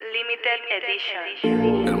Limited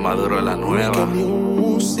Edition. El Maduro de la nueva.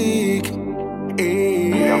 Music.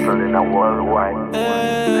 Y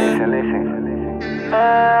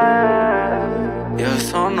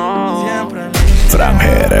eso no.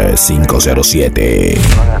 Franger 507.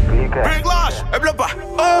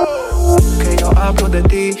 Que yo hablo de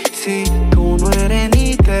ti, si tú no eres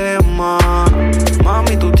ni tema.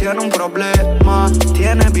 Mami, tú tienes un problema,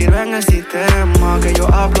 tienes virus en el sistema. Que yo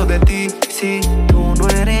hablo de ti, si tú no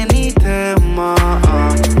eres ni tema.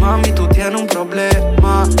 Mami, tú tienes un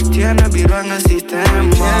problema, tienes virus en el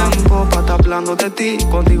sistema. Tiempo pa' estar hablando de ti,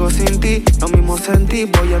 contigo sin ti, lo mismo sentí.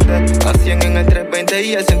 Voy a 100 en el 320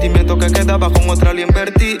 y el sentimiento que quedaba con otra lo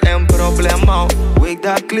invertí en problema. With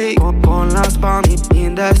that click, con las spam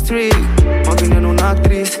in the street. No tienen una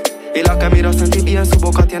actriz y la que miro sentí bien, su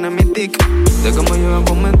boca tiene mi tic. De que me llegan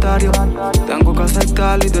comentarios, tengo que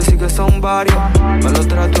aceptarlo y decir que son varios. Me lo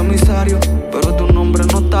trato emisario, pero tu nombre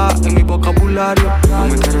no está en mi vocabulario. No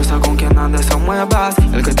me interesa con quién andes o muevas,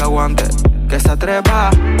 el que te aguante, que se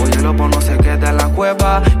atreva. Oye, el lobo no se queda en la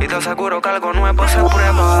cueva y te aseguro que algo nuevo se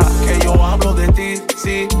prueba. Que yo hablo de ti,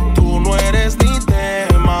 si tú no eres ni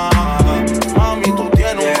tema. Mami, tú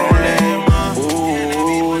tienes un problema.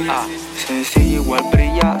 Sencilla, igual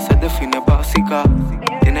brilla, se define básica.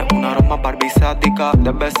 Tiene un aroma barbisática.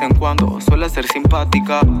 De vez en cuando suele ser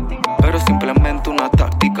simpática, pero simplemente una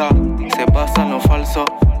táctica. Se basa en lo falso,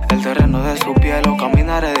 el terreno de su piel o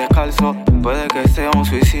caminaré descalzo. Puede que sea un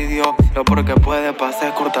suicidio, lo peor que puede pasar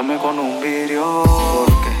es cortarme con un vidrio.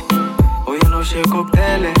 Porque hoy es noche de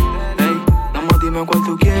cócteles, ey, nada más dime cuál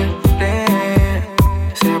tú quieres.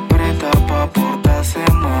 Se presta pa' portarse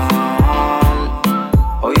mal.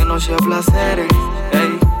 Hoy es noche de placeres,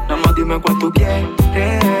 ey, nada más dime cuál tú quieres.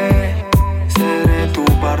 Seré tu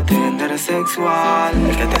bartender sexual,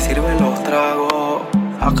 el que te sirve los tragos,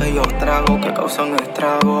 aquellos tragos que causan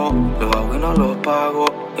estrago. Los hago y no los pago,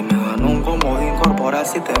 y me dan un comodín corporal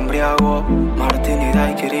si te embriago. Martini,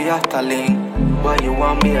 daiquiri y hasta lean. Why you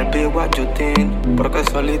want me, baby, what you think? Porque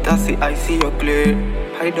solita si I see you clear.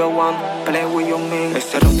 I don't want play with your man.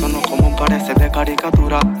 Este rostro no común parece de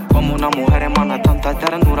caricatura. Como una mujer emana tanta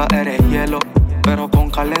ternura. Eres hielo, pero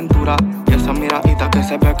con calentura. Y esa miradita que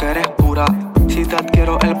se ve que eres pura. Si te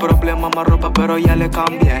adquiero el problema más ropa, pero ya le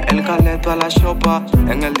cambié el caleto a la chopa.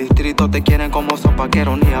 En el distrito te quieren como sopa.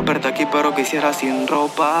 Quiero ni verte aquí, pero quisiera sin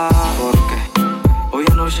ropa. Porque hoy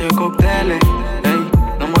es noche de cócteles, ey,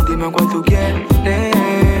 nada más dime cuál tú quieres.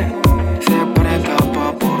 Se presta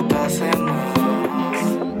pa' portarse mal.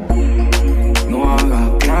 No hagas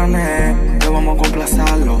planes, te vamos a complacer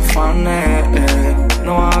a los fanes.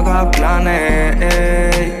 No hagas planes,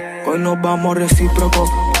 hoy nos vamos recíprocos.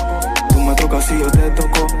 Tú me tocas y yo te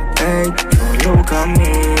toco, ey, so look at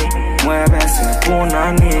me. Mueve ese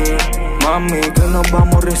punani, mami, que nos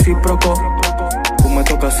vamos recíprocos. Tú me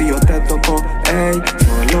tocas y yo te toco, ey,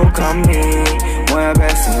 so look at me. Mueve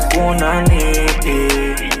ese punani.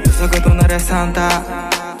 Yo sé que tú no eres santa,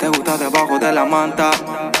 te gusta debajo de la manta.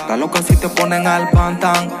 Las locas si te ponen al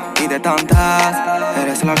pantan. Y de tantas,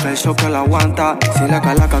 eres la que el shock que la aguanta. Si la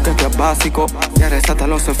calaca que es básico, ya resata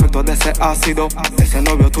los efectos de ese ácido. Ese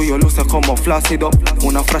novio tuyo luce como flácido.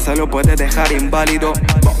 Una frase lo puede dejar inválido.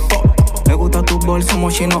 Me gusta tu bolso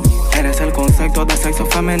mochino. Eres el concepto de sexo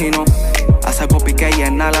femenino. Hace pique y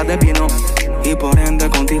enala de vino. Y por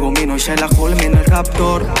ende contigo vino Sheila Holmin, el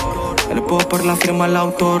raptor. El popper la firma el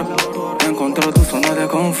autor. Encontró tu zona de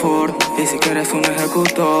confort. Y si quieres un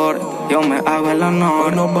ejecutor, yo me hago el honor.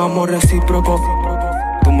 Hoy nos vamos recíprocos.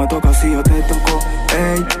 Tú me tocas y yo te toco,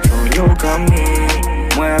 ey, so look at me.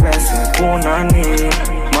 Mueve ese punani,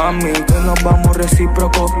 mami, que nos vamos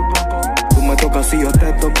recíprocos. Tú me tocas y yo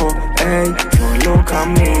te toco, ey, so look at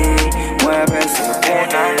me. Mueve ese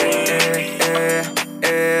punani.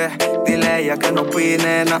 Dile a ella que no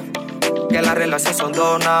opine nada, que las relaciones son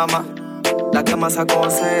dos nada más. La que más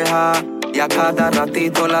aconseja y a cada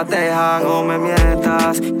ratito la dejan. No me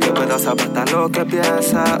mientas, que puedo saber hasta lo que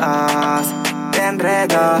piensas. Te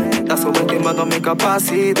enreda, estás subestimando mi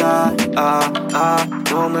capacidad.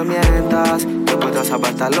 No me mientas, que puedo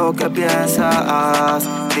saber hasta lo que piensas.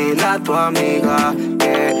 Dile a tu amiga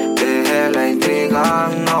que deje la intriga,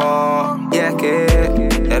 no. Y es que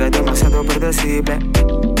eres demasiado predecible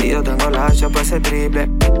y yo tengo la hacha para ese triple.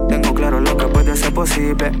 Tengo claro lo que puede ser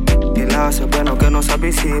posible y la hace bueno que no sea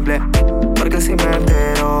visible. Porque si me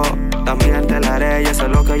entero, también te la haré y eso es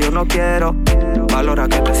lo que yo no quiero. Valora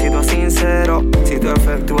que te he sido sincero. Si tú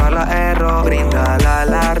efectúas la error, bríndala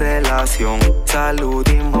la relación, salud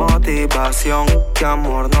y motivación. motivación. Que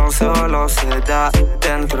amor no solo se da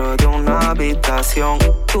dentro de una habitación.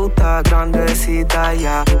 Tú estás grandecita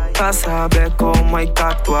ya, ya sabes cómo hay que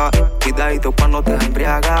actuar. Cuidadito cuando te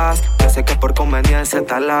embriagas, yo sé que por conveniencia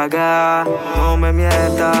te halagas. No me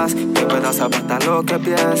mientas, que puedas saber hasta lo que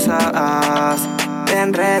piensas. Te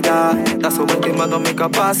enreda, estás subestimando mi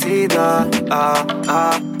capacidad.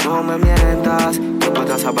 No me mientas, que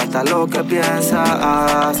puedas saber hasta lo que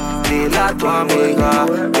piensas. Dile a tu amiga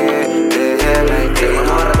que deje la intriga.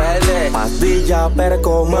 Pastilla,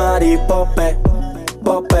 perco, mari, pope,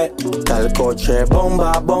 pope. Tal coche,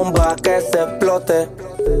 bomba, bomba, que se explote,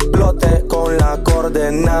 explote con la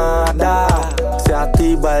coordenada. Se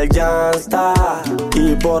activa el llanta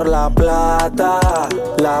y por la plata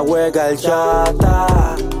la juega el chata.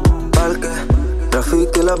 Parque,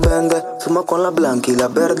 Rafiki la vende, suma con la blanca y la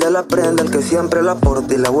verde la prende. El que siempre la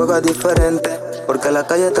porta y la juega diferente. Porque la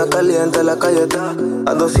calle está caliente, la calle está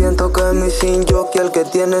a 200 que es mi sin jockey. El que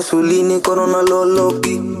tiene su línea y corona los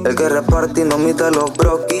loki. El que reparte y no mita los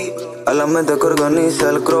broquis. A la mente que organiza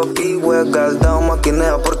el croquis. Juega el down,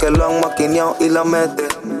 maquinea porque lo han maquineado y la mete.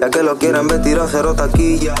 Ya que lo quieren ver tirado cero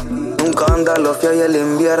taquilla. Nunca anda los fia y el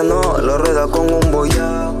invierno lo rueda con un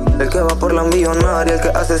boyao. El que va por la millonaria, el que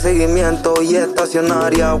hace seguimiento y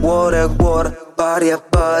estacionaria. War es war, party es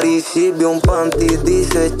party. Si ve un panty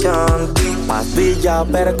dice chanty. Pastilla,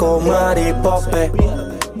 perco, mari, pope,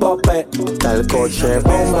 pope. Tal coche,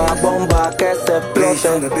 bomba, bomba, que se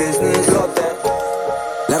explote, explote.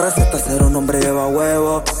 La receta cero, un hombre lleva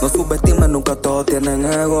huevo. No subestimen, nunca todos tienen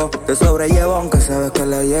ego. Te sobrellevo aunque sabes que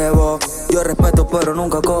le llevo. Yo respeto pero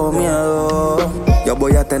nunca cojo miedo. Yo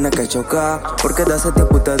voy a tener que chocar, porque de hace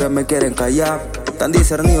tiempo ustedes me quieren callar. Tan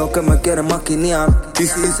discernidos que me quieren maquinear. Y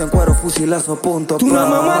si dicen cuero, fusilazo, punto. Tu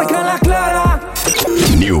mamá marca la clara.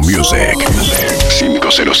 New Music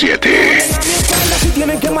 507. Si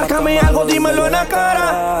tienen que marcarme algo, dímelo en la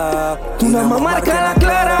cara. Tu mamá marca la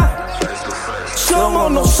clara. Son o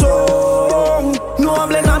no son, no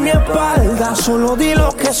hablen a mi espalda, solo di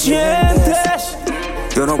lo que sientes.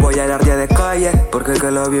 Yo no voy a hablar de calle, porque el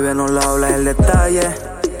que lo vive no lo habla el detalle.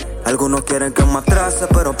 Algunos quieren que me atrase,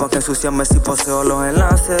 pero pa' que ensuciarme si poseo los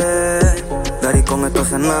enlaces. Dari con esto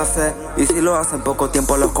se nace, y si lo hacen poco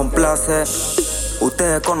tiempo los complace.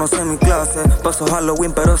 Ustedes conocen mi clase, paso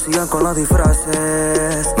Halloween pero siguen con los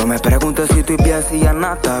disfraces. No me preguntes si estoy bien, si ya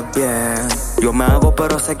nada está bien. Yo me hago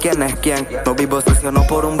pero sé quién es quién. No vivo obsesionado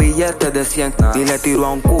por un billete de 100. Ni le tiro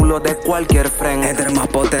a un culo de cualquier friend. Entre más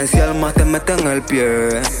potencial más te meten en el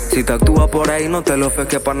pie. Si te actúas por ahí no te lo fes,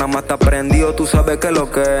 que Panamá está prendido, tú sabes que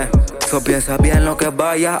lo que es. So piensa bien lo que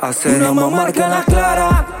vayas a hacer. Una mamá marca la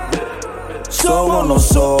clara. Son o no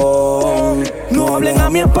son, no hablen a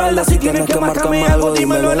mi espalda. Si tienen que marcarme algo,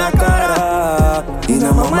 dímelo en la cara. Y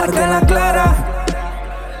nada más marca la clara.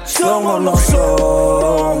 Son o no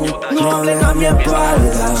son, no hablen a mi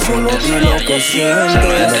espalda, solo di lo que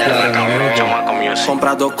sientes.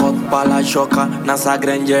 Compra dos cot pa' la choca, NASA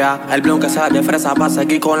grenjea. El blon que sea de fresa pa'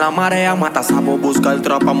 seguir con la marea. Mata sapo, busca el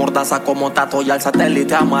tropa, mordaza como tato. Y al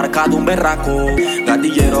satélite ha marcado un berraco.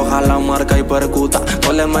 Gatillero jala, marca y percuta.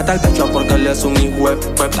 No le meta el pecho porque él es un hijo.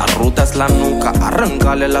 La ruta es la nuca,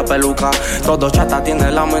 arráncale la peluca. Todo chata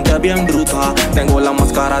tiene la mente bien bruta. Tengo la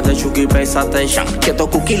máscara de Chucky Station. Quieto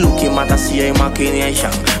cookie Lucky, mata si hay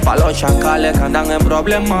maquination. Pa' los chacales que andan en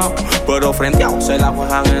problemas, pero frente a un se la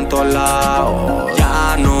juegan en todos lados.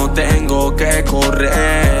 Ya no tengo que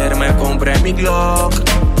correr, me compré mi Glock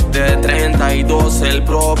de 32, el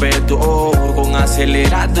proveedor con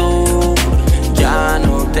acelerador. Ya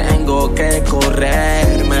no tengo que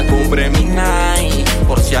correr, me compré mi Nike.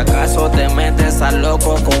 Por si acaso te metes al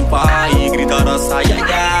loco, compa, y gritarás ay, ay,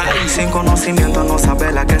 ay. Sin conocimiento no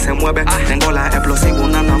sabes la que se mueve. Tengo la explosiva,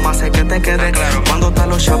 una nada más sé que te quede. Cuando están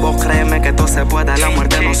los chavos, créeme que todo se puede. La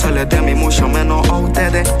muerte no se le teme, mucho menos a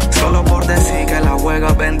ustedes. Solo por decir que la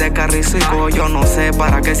juega vende carrizo y go. Yo no sé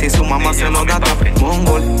para qué si su mamá se lo da.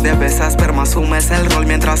 Mongol, de besar esperma, asumes el rol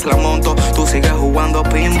mientras la monto. Tú sigues jugando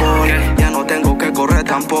pinball. Ya no tengo que correr,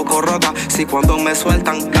 tampoco roda. Si cuando me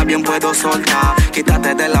sueltan, también puedo soltar.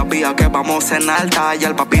 Quítate de la vía que vamos en alta. Y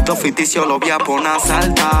al papito ficticio lo voy a poner a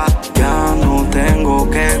saltar. Ya no tengo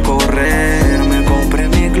que correr, me compré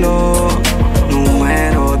mi Glock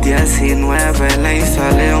número 19, le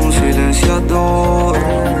instalé un silenciador.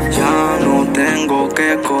 Ya no tengo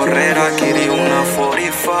que correr, adquirí una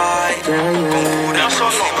 45.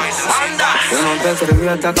 Yo no te escribí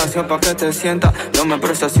esta canción pa' que te sienta. Yo me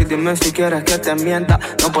presto así, dime si quieres que te mienta.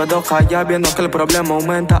 No puedo callar viendo que el problema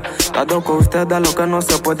aumenta. Dado que usted da lo que no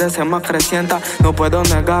se puede ser más crecienta. No puedo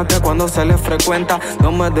negar que cuando se le frecuenta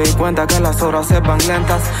no me doy cuenta que las horas se van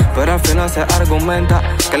lentas. Pero al final se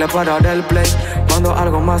argumenta que le pararé el play cuando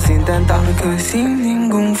algo más intenta. Que sin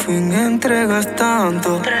ningún fin entregas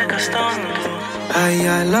tanto. A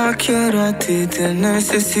ella la quiero, a ti te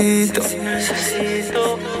necesito.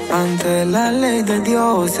 Ante la ley de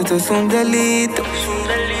Dios esto es un delito.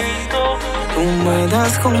 Tú me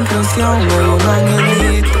das comprensión, soy un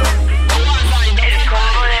angelito.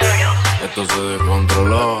 Esto se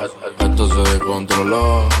descontroló, esto se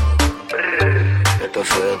descontroló. Esto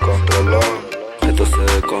se descontroló, esto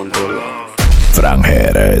se descontroló.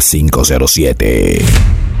 Franger 507.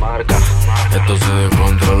 Marca. Esto se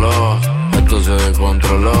descontroló, esto se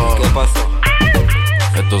descontroló. ¿Qué pasó?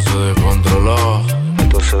 Esto se descontroló.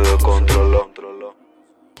 Esto se descontroló.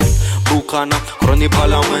 Bucana, Ronnie pa'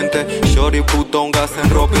 la mente. Shorty putongas en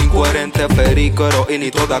ropa incoherente. Perico, heroína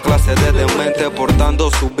y toda clase de demente.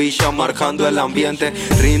 Portando su bicha, marcando el ambiente.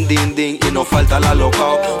 Rin, din, din y no falta la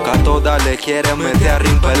locao. Que a todas le quiere meter a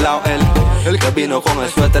rin pelao. El que vino con el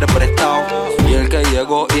suéter prestado. Y el que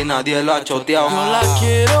llegó y nadie lo ha choteado. No la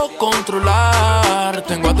quiero controlar.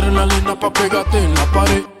 Tengo adrenalina pa' pegarte en la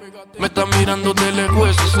pared. Me está mirando de lejos,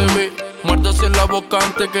 eso se ve. Muérdase la boca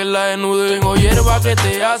antes que la desnude. Tengo hierba que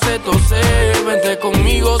te hace toser. Vente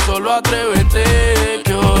conmigo, solo atrévete.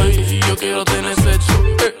 Que hoy yo quiero tener sexo.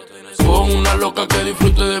 Con una loca que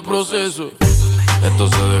disfrute del proceso. Esto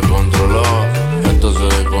se descontroló, esto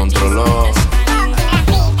se descontroló.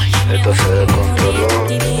 Esto se descontroló,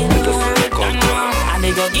 esto se descontroló. I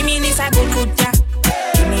beg you, give me this a good ya.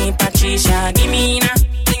 Give me Patricia, give me na.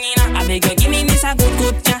 I beg you, give me this a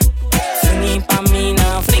good ya. Fling it pa' me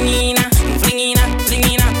na, flingina, flingina,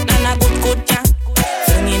 flingina, nana good ya.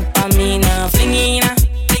 Fling it pa' me na, flingina,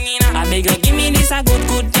 flingina. I beg you, give me this a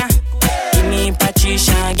good ya. Give me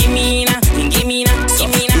Patricia, give me na, give me na, give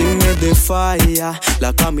me na. Dime de falla,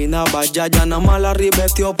 la caminaba ya nada más la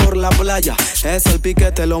ribetió por la playa. Es el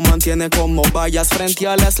piquete, lo mantiene como vallas. Frente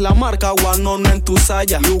a él es la marca Guanón en tu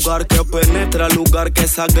saya. Lugar que penetra, lugar que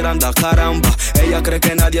se agranda. Caramba, ella cree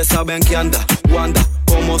que nadie sabe en qué anda. Wanda,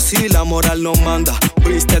 como si la moral no manda.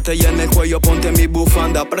 Brístete y en el cuello ponte mi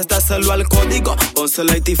bufanda. Préstaselo al código,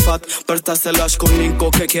 pónselo a Itifat. Préstaselo a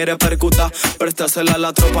Shkonico que quiere percutar. Préstaselo a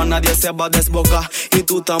la tropa, nadie se va a desbocar. Y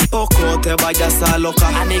tú tampoco te vayas a loca.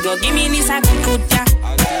 I beg you, give me this a good ya.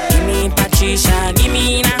 Give me Patricia, give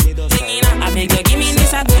me na. I beg you, give me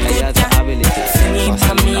this a good ya. Fling it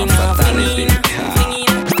pa' me na, flingina,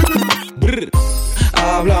 flingina.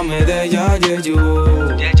 Háblame de ella,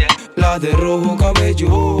 yeyo. La de rojo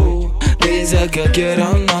cabello. Dice que quiere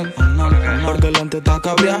andar. Por delante está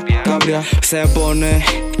cabria. Se pone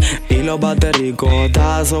y los batericos.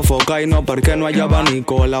 Está sofoca y no porque no hay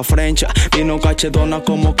abanico. La frencha vino cachetona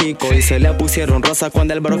como Kiko. Y se le pusieron rosa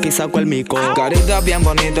cuando el broqui sacó el mico. Carita bien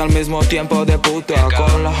bonita al mismo tiempo de puta.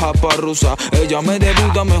 Con la japa rusa, ella me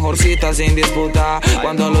debuta. Mejorcita sin disputa.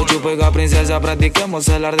 Cuando lo chupega princesa practiquemos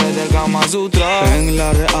el arte del Kama Sutra. En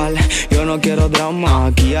la real yo no quiero drama.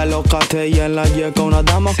 Aquí alócate y en la yeca una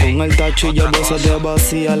dama. Con el tacho y el beso de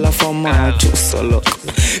vacía la fama. Solo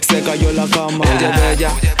se cayó la cama. Oye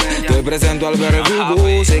bella, te presento al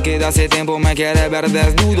verdugo. Sé que de hace tiempo me quiere ver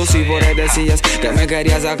desnudo. Si por ahí decías que me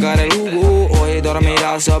quería sacar el jugo, hoy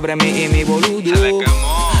dormirás sobre mí y mi boludo.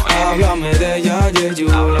 Háblame de ella, yeyo.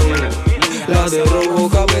 La de rojo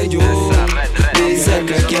cabello. Dice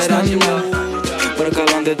que quiere andar. Porque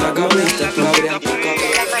donde está cabrita, cabría.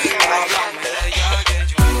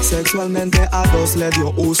 Sexualmente a dos le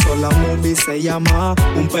dio uso. La movie se llama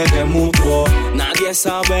Un Pegue Mutuo. Nadie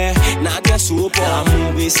sabe, nadie supo. La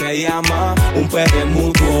movie se llama Un Pegue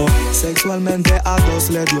Mutuo. Sexualmente a dos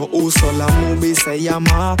le dio uso. La movie se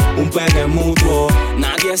llama Un Pegue Mutuo.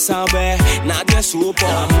 Nadie sabe, nadie supo.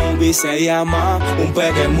 La movie se llama Un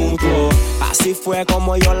Pegue Mutuo. Así fue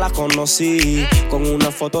como yo la conocí. Con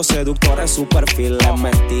una foto seductora en su perfil le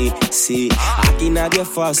metí. Sí, aquí nadie es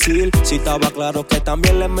fácil. Si estaba claro que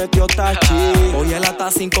también le metió tachi. Oye la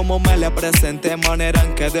taza como me le presenté. Manera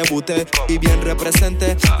en que debuté y bien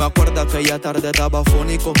representé. Me acuerdo que ya tarde estaba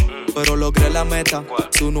fónico, pero logré la meta,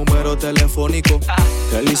 su número telefónico.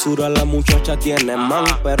 Qué lisura la muchacha tiene, man.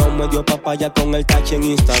 Pero me dio papaya con el tachi en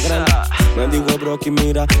Instagram. Me dijo Brocky,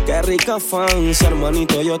 mira, qué rica fans.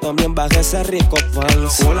 Hermanito, yo también bajé ese rico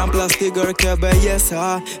fans. Hola Plastic Girl, qué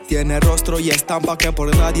belleza. Tiene rostro y estampa que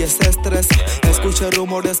por nadie se estresa. Escuché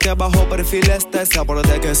rumores que bajo perfil se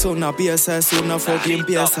aborde que su una pieza, es una fucking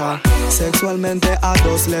pieza. Sexualmente a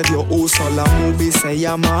dos le dio uso. La movie se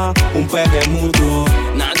llama Un pegue mutuo.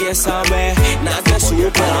 Nadie sabe, nadie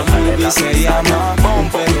supo. La movie se llama Un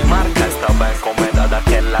pegue. Marca esta vez encomendada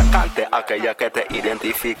que la cante aquella que te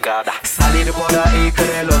identifica. Salir por ahí,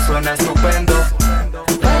 créelo, suena estupendo.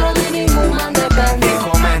 Pero de ningún man dependo. Y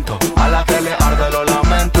comento, a la que le arde lo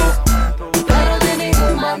lamento. Pero de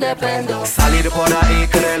ningún man dependo. Salir por ahí,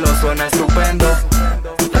 créelo, suena estupendo.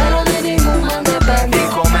 Pero de ningún man dependo. Y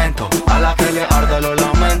comento, a la que le arde lo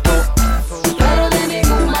lamento. Pero de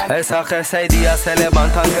ningún man. Esa que 6 días se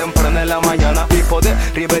levantan temprano en la mañana y poder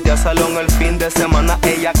ribetear salón el fin de semana.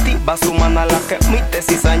 Ella activa su mana, la que emite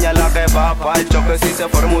cizaña, la que va pa'l choque si se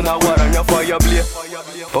forma una guaraña falla blie.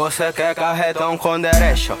 Pose que cajetón con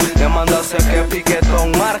derecho, demándase que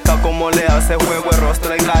piquetón, marca como le hace juego el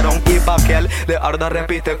rostro y carón. Y pa' que él le arda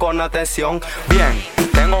repite con atención. Bien,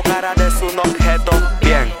 tengo cara de un objeto.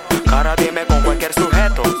 Bien, cara dime con cualquier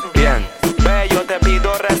sujeto. Bien, ve yo te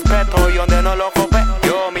pido respeto y donde no lo copé,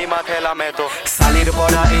 yo misma te la meto. Salir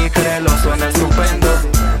por ahí, créelo, suena estupendo.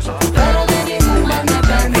 Pero de ningún man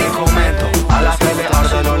dependo. Y comento, a la que le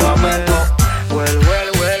arde lo lamento.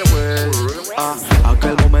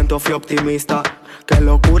 Aquel momento fui optimista, que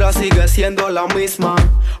locura sigue siendo la misma.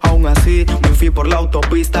 Aún así me fui por la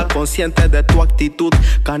autopista, consciente de tu actitud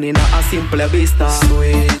canina a simple vista.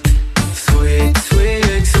 Sweet, sweet,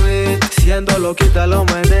 sweet, sweet, siendo loquita lo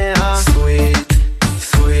menea. Sweet,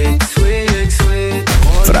 sweet, sweet, sweet.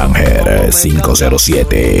 Franger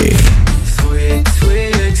 507. Sweet,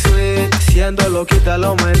 sweet, sweet, siendo loquita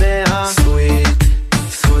lo menea. Sweet,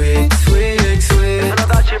 sweet, sweet, sweet.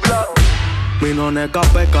 Mi noneca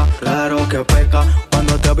peca, claro que peca.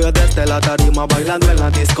 Cuando te veo desde la tarima bailando en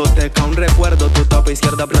la discoteca. Un recuerdo, tu tapa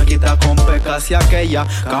izquierda blanquita con pecas. Y aquella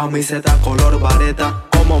camiseta color vareta.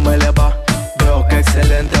 ¿Cómo me le va? Veo que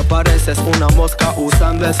excelente, pareces una mosca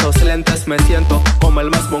usando esos lentes. Me siento como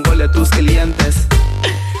el más mongol de tus clientes.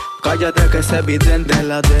 Cállate que es evidente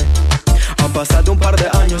la de. Han pasado un par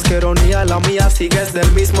de años, que ironía la mía. Sigues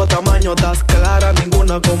del mismo tamaño, das clara,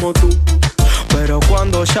 ninguna como tú. Pero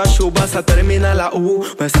cuando Shashu vas a terminar la U,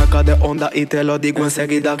 me saca de onda y te lo digo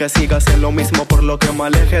enseguida. Que sigas en lo mismo por lo que me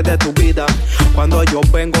aleje de tu vida. Cuando yo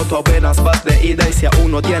vengo tú apenas vas de ida. Y si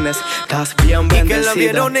aún no tienes, estás bien bendecida. Y que la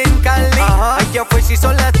vieron en Cali, allá fue si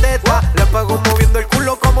son las tetas. Le pagó moviendo el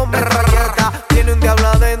culo como me rayeta. Tiene un diablo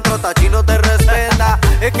adentro, Tachi no te respeta.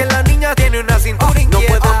 Es que la niña tiene una cintura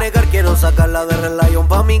inquieta. No puedo negar, quiero sacarla de relación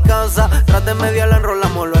pa' mi casa. Trate media, la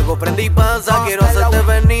enrolamos, luego prendí y pasa. Quiero hacerte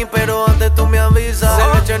venir, pero antes tú me avisas. Se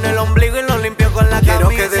lo echo en el ombligo y lo limpio con la camisa. Quiero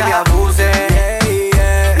que de mí abuse,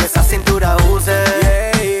 y esa cintura use.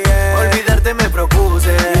 Olvidarte me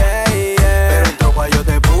propuse, pero en tropa yo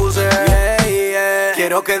te puse.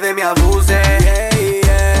 Quiero que de mí abuse,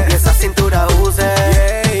 y esa cintura use.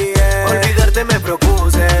 Olvidarte me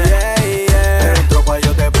propuse, pero en tropa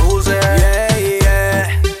yo te puse.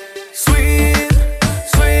 Sweet,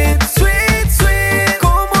 sweet, sweet, sweet.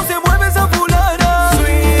 ¿Cómo se mueve esa fulana?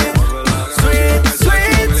 Sweet, sweet,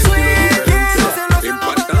 sweet, sweet.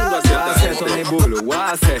 Impactando hacia Tony Bulu,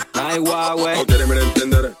 guase, ay guagüe. No quieren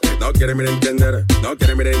entender, no quieren entender, no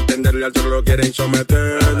quieren entender, y al toro lo quieren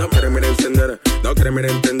someter. No quieren entender, no quieren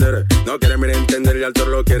entender, no quieren entender, y al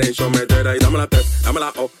toro lo quieren someter. Ahí dame la T, dame la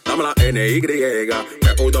O, dame la N-Y.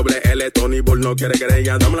 P-U-L-L, Tony Bull no quiere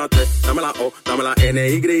querella. Dame la T, dame la O, dame la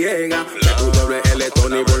N-Y. P-U-L-L,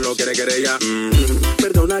 Tony Bull no quiere querella.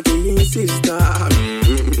 Perdona que insista,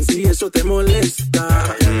 si eso te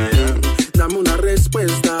molesta, dame una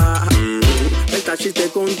respuesta. El Tachi te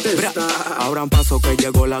contesta. Abran paso que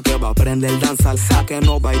llegó la que va a aprender danzar. A que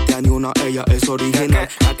no baitea ni una, ella es original.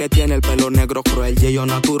 La que tiene el pelo negro cruel, yello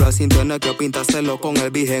natural, sin tener que pintárselo con el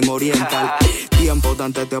virgen oriental. Tiempo de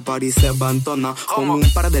antes de París se abandona con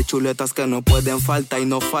un par de chuletas que no pueden faltar. Y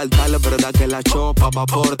no falta la verdad que la chopa va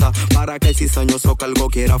porta para que el cizañoso que algo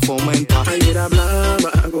quiera fomentar. Ayer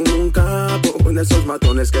hablaba con un capo de esos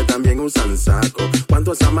matones que también usan saco.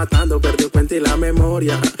 Cuánto está matando, perdió cuenta y la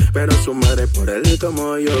memoria, pero su madre por él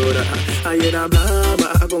como llora. Ayer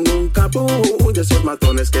hablaba con un capo de esos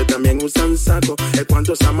matones que también usan saco. El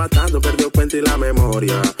cuánto está matando, perdió cuenta y la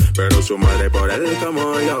memoria, pero su madre por él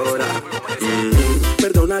como llora.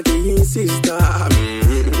 Perdona que insista,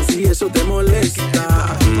 si eso te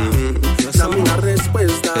molesta, dame una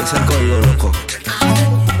respuesta. Es el código loco.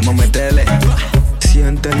 Vamos a meterle.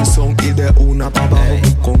 Siente el son y de una pa' abajo.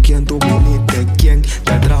 ¿Con quién tú viniste? ¿Quién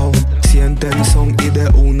te trajo? Siente el son y de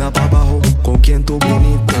una pa' abajo. ¿Con quién tú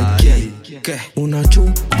viniste? ¿Quién? ¿Qué? Una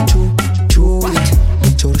chubi.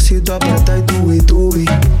 Chorcito aprieta y tubi.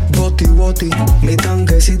 Boti, mi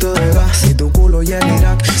tanquecito de gas. Si tu culo llega a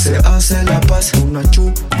Irak, se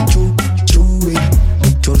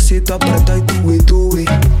Chorcito aprieta y tubi.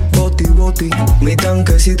 Boti, boti, mi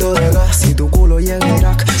tanquecito de gas. Si tu culo llega a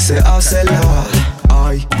Irak, se hace la.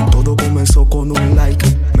 Ay, todo comenzó con un like.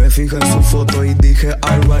 Me fijé en su foto y dije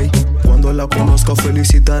alright. Cuando la conozco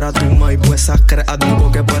felicitar a tu mai. Pues has creado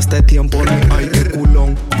algo que para este tiempo no hay. Qué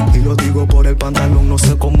culón, y lo digo por el pantalón. No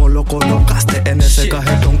sé cómo lo colocaste en ese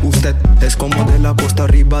cajetón. Usted es como de la costa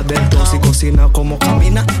arriba del tos. Y cocina como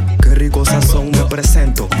camina. Qué rico sazón, me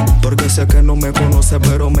presento. Porque sé que no me conoce,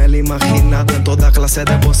 pero me lo he imaginado. En toda clase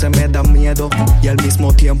de pose me da miedo. Y al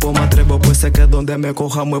mismo tiempo me atrevo, pues sé que donde me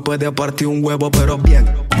coja me puede partir un huevo. Pero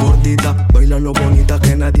bien, gordita, baila lo bonita,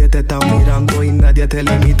 que nadie te está mirando y nadie te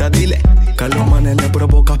limita. Dile que a los manes le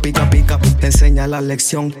provoca pica pica. Enseña la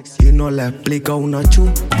lección y no le explica una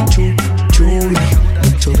chuli.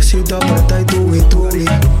 Chorcito aprieta y tubi.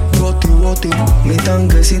 Boti, boti, mi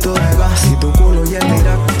tanquecito de gas. Si tu culo llega a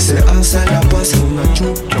Irak, se hace la paz. Una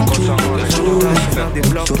chuli.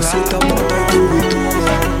 Chorcito aprieta y tubi.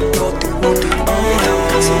 Boti, boti, mi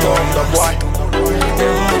tanquecito de gas.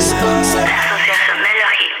 Se hace.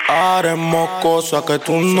 Haremos cosas que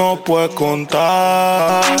tú no puedes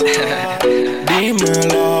contar. Dime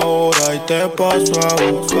la hora y te paso a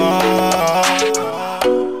buscar.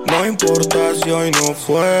 No importa si hoy no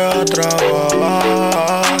fue a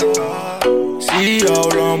trabajar. Si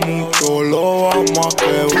habla mucho lo vamos a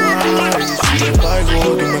quebrar. Y si le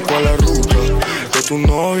caigo, dime cuál es la ruta. Que tu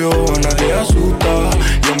novio a nadie asusta.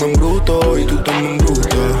 Yo me embruto y tú también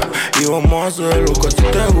embrutas. Y vamos a hacer lo que a ti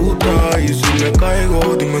te gusta. Y si le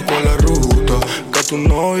caigo, dime cuál es la ruta. Que tu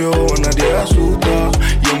novio a nadie asusta.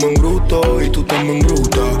 Yo me embruto y tú también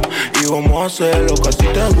embrutas. Y vamos a hacer lo que a ti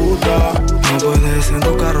te gusta. No puedes en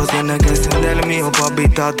tu carro, tienes que ser el mío. Pa'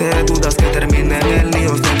 evitarte dudas que termine en el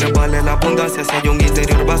lío. Sé que vale la abundancia si hay un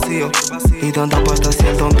interior vacío. Y tanta pasta si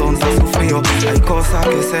el tontón está sufrido. Hay cosas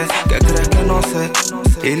que sé, que crees que no sé.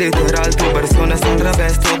 Y literal tu versión es al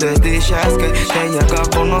revés. Tu desdicha es que te llega a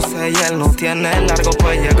conocer. Y él no tiene largo,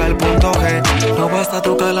 pues llega al punto G. No basta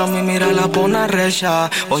tocarla a mí, mírala, pone recha.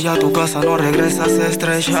 Hoy a tu casa no regresas, se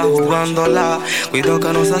estrecha jugándola. Cuido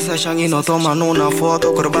que nos acechan y no toman una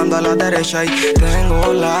foto curvando a la derecha. Y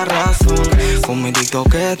tengo la razón, con mi dicto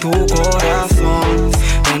que tu corazón.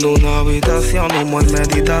 En una habitación, humo y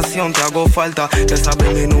meditación. Te hago falta, te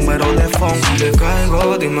sabes mi número de phone. Si le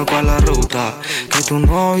caigo, dime cuál es la ruta. Que tu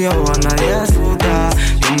novio a nadie asusta.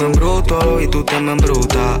 Yo me embruto y tú te me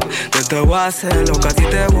embrutas. Que te voy a hacer lo que a ti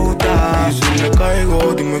te gusta. Y si le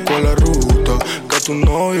caigo, dime cuál es la ruta. Que tu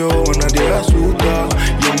novio a nadie asusta.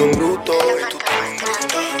 Yo me embruto y tú te me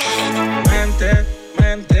embrutas.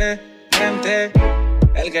 Mente.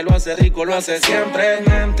 El que lo hace rico lo hace siempre.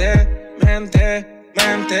 Mente. El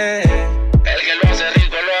que lo hace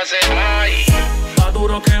rico lo hace. Ay. Va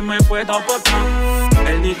duro que me pueda opacar.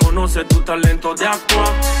 Él ni conoce tu talento de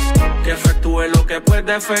actuar. Que efectúe lo que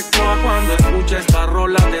puede efectuar. Cuando escuche esta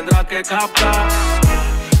rola tendrá que captar.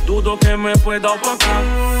 Dudo que me pueda opacar.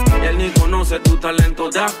 Él ni conoce tu talento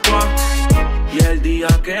de actuar. Y el día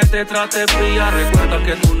que te trate fría, recuerda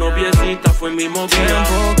que tu noviecita fue mi movida.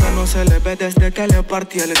 Tiempo que no se le ve desde que le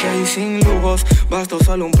partí el gay sin lujos. Bastó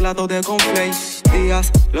solo un plato de cornflakes. Días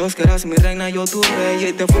los que eras mi reina, yo tu rey.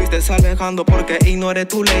 Y te fuiste alejando porque ignoré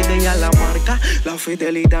tu ley. Y a la marca, la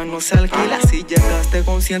fidelidad no se alquila. Si llegaste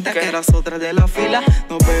consciente que eras otra de la fila.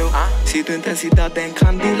 No veo si tu intensidad te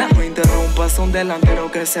encandila. No interrumpas un delantero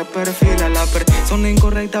que se perfila. La persona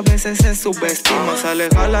incorrecta a veces se subestima. Se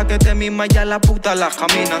aleja la que te mima, ya la puta las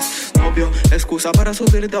caminas. Obvio, excusa para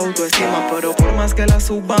subir de autoestima. Pero por más que la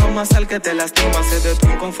suba, más al que te lastima. Sé de tu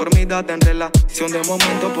inconformidad en relación de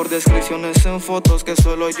momento. Por descripciones en fotos que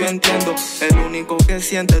solo yo entiendo. El único que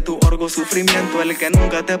siente tu orgullo sufrimiento. El que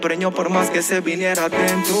nunca te preñó por más que se viniera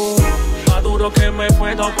dentro. Va duro que me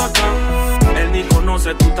pueda opacar. Él ni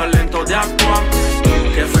conoce tu talento de actuar.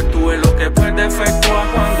 Que efectúe lo que puede efectuar.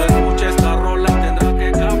 Cuando escuche esta rola tendrá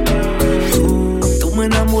que captar. Tú me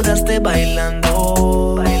enamoraste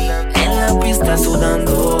bailando. En la pista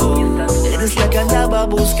sudando. Eres la que andaba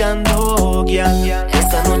buscando, yeah.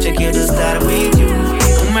 Esta noche quiero estar with you.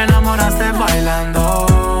 Tú me enamoraste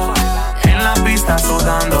bailando. En la pista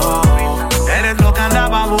sudando. Eres lo que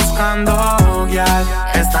andaba buscando,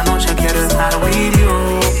 yeah. Esta noche quiero estar with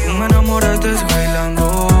you. Tú me enamoraste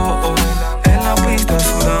bailando. En la pista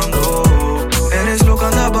sudando. Eres lo que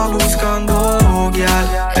andaba buscando,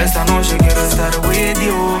 yeah. Esta noche quiero estar with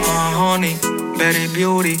you. Honey, very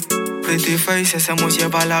beauty. Pretty face, ese mus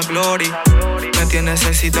lleva la glory. Me tienes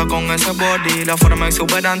excita con ese body. La forma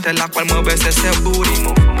exuberante en la cual mueves ese booty.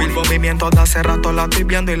 Mil movimientos de hace rato la estoy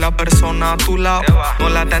viendo. Y la persona a tu lado no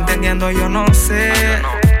la está entendiendo, yo no sé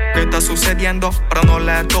qué está sucediendo, pero no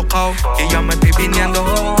la he tocado y ya me estoy viniendo.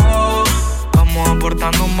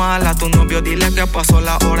 mal a tu novio, dile que pasó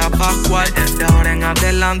la hora pascual. De ahora en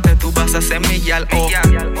adelante tú vas a ser millar,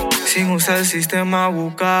 sin usar el sistema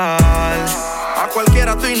bucal. A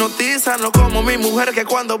cualquiera tú hipnotizas, no como mi mujer que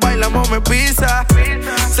cuando bailamos me pisa.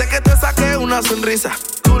 Sé que te saqué una sonrisa,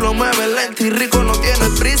 tú lo mueves lento y rico, no tienes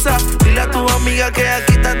prisa. Dile a tu amiga que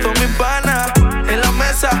aquí está todo mi pana. En la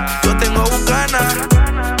mesa yo tengo bucana.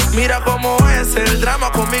 Mira cómo es el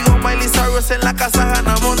drama, conmigo Miley Cyrus en la casa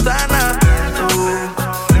Hannah Montana.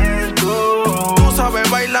 Tú sabes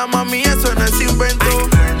bailar, mami, eso no es invento.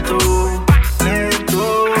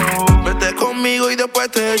 Vete conmigo y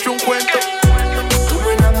después te echo un cuento. Tú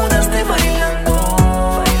me enamoraste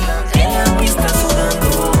bailando, en la pista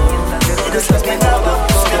sudando. Eres la que andaba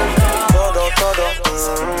buscando.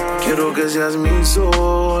 Quiero que seas mi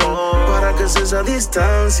sol, para que seas a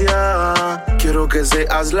distancia. Quiero que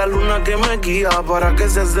seas la luna que me guía, para que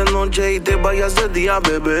seas de noche y te vayas de día,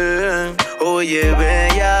 bebé. Oye,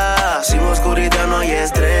 bella, sin oscuridad no hay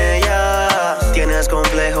estrella. Tienes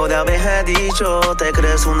complejo de abeja, dicho. Te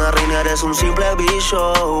crees una reina, eres un simple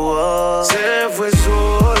bicho. Se fue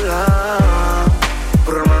sola,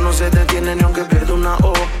 pero hermano no se detiene ni aunque pierda una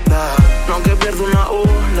ola. No aunque pierda una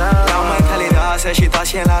ola. La mentalidad se chita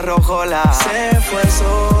así en la rojola. Se fue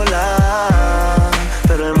sola,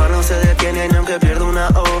 pero el mar no se detiene ni aunque pierda una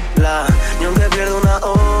ola. Ni aunque pierda una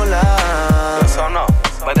ola. Eso no,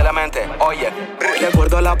 va de la mente, oye.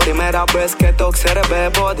 Recuerdo la primera vez que te observé.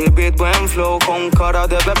 Body beat, buen flow con cara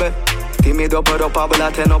de bebé. Tímido pero pa'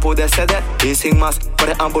 hablarte no pude ceder. Y sin más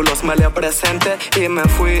preámbulos me le presenté. Y me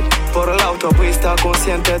fui por la autopista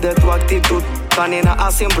consciente de tu actitud canina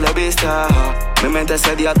a simple vista. Mi mente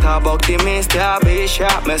ese día estaba optimista, bicha.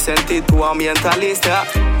 Me sentí tu ambientalista.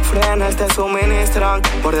 Frenes te suministran,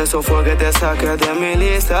 por eso fue que te saqué de mi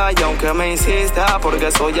lista. Y aunque me insista,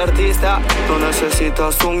 porque soy artista, no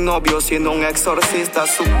necesitas un novio sino un exorcista.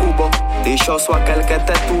 Sucubo, dichoso aquel que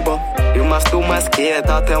te tuvo. Y más tú más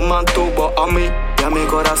quieta te mantuvo a mí. Y a mi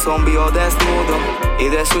corazón vio desnudo. Y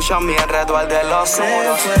de su chami enredó al de los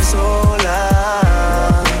muros. Se fue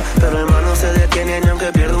sola, pero el mar no se detiene ni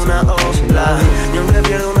aunque pierda una ola. Ni aunque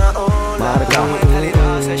pierda una ola. La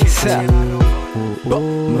mentalidad se chita.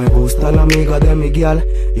 Me gusta la amiga de mi guial.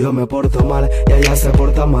 Yo me porto mal y ella se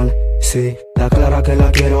porta mal. Sí, está clara que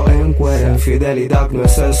la quiero en cuero. Infidelidad no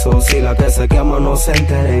es eso, si la que se quema no se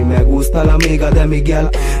entere. Y me gusta la amiga de mi guial.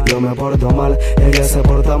 Yo me porto mal y ella se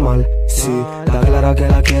porta mal. Sí, está clara que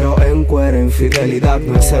la quiero en cuero. Infidelidad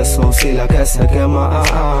no es eso, si la que se quema.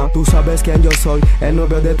 Tú sabes quién yo soy, el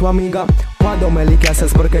novio de tu amiga. Cuando me liqueas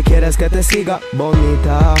es porque quieres que te siga.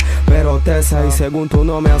 Bonita, pero tesa. Y según tú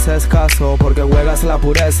no me haces caso, porque juegas la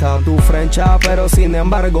pureza. Tu frencha, pero sin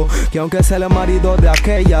embargo, que aunque sea el marido de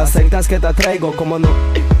aquella, aceptas que te traigo, como no.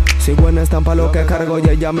 Si buena estampa lo que cargo y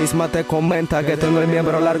ella misma te comenta que tengo el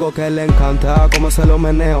miembro largo, que le encanta como se lo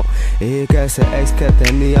meneo. Y que ese ex que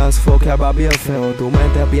tenías foqueaba bien feo. Tu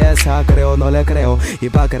mente piensa, creo, no le creo. Y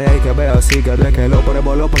pa' creer que veo así que de que lo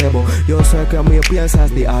pruebo, lo pruebo. Yo sé que a mí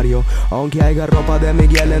piensas diario, aunque haya ropa de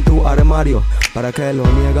Miguel en tu armario. ¿Para que lo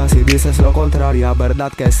niegas y dices lo contrario?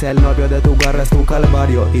 Verdad que es el novio de tu garra, es tu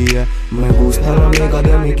calvario. Y me gusta la amiga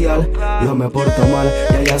de Miguel. Yo me porto mal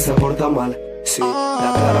y ella se porta mal. Sí,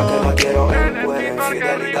 la clara que la quiero en cuero.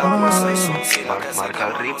 Infidelidad no es eso, si la que marca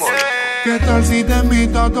el ritmo. ¿Qué tal si te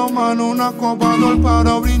invito a tomar una copa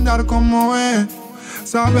para brindar como es?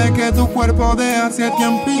 Sabes que tu cuerpo de hace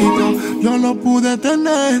tiempito yo lo pude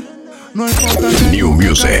tener. No importa que New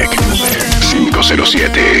Music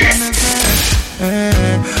 507.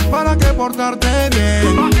 ¿Para qué portarte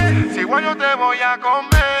bien? Si igual yo te voy a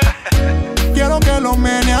comer. Quiero que lo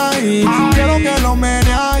mene ahí, quiero que lo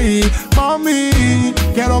mene ahí, mami.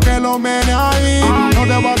 Quiero que lo mene ahí, no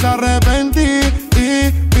te vas a arrepentir.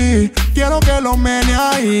 Quiero que lo mene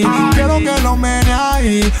ahí, quiero que lo mene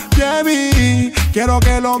ahí, baby. Quiero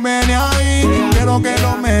que lo mene ahí, quiero que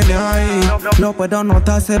lo mene ahí. Lo puedo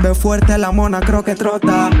notar, se ve fuerte, la mona creo que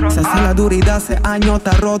trota. Se hace la duridad, hace años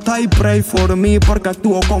está rota. Y pray for me porque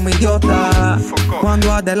actúo como idiota.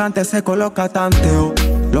 Cuando adelante se coloca tanteo.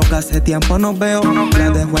 Lo que hace tiempo no veo, la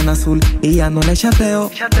dejo en azul y ya no le chateo.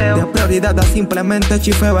 De prioridad a simplemente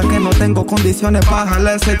chifeo. Es que no tengo condiciones para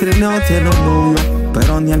jalar ese trineo. Tiene un novio,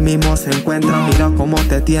 pero ni él mismo se encuentra. Mira cómo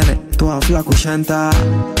te tiene, toda flacuchenta.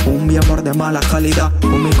 Un miembro de mala calidad.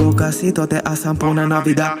 Conmigo casito te hacen por una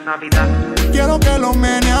Navidad. Quiero que lo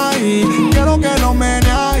mene ahí, quiero que lo mene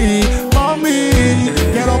ahí, mami.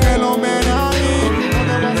 Quiero que lo mene ahí, no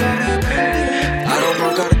te vas a arrepentir.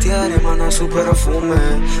 Aroma Cartier emana su perfume,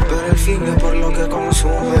 pero el fin es por lo que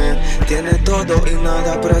consume. Tiene todo y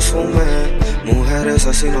nada presume. Mujeres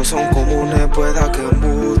así no son comunes, pueda que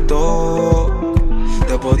embusto.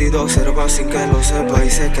 Te podía sabido observar sin que lo sepa y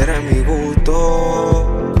sé que eres mi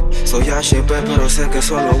gusto. Soy HP pero sé que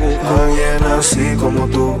solo busco a alguien así como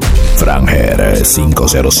tú. Franger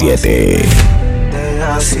 507.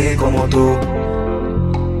 Así como tú.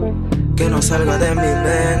 Que no salga de mi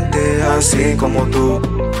mente así como tú.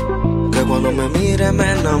 Que cuando me mire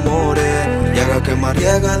me enamore y haga que me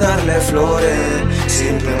arriesgue a darle flores.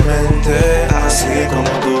 Simplemente así como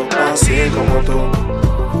tú, así como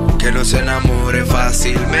tú. Que no se enamore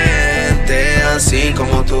fácilmente así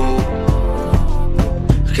como tú.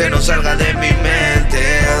 Que no salga de mi mente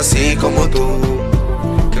así como tú.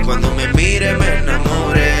 Que cuando me mire me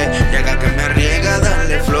enamore y haga que me arriesgue a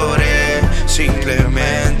darle flores.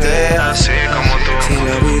 Simplemente así como tú. Si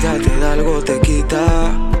la vida te da algo te quita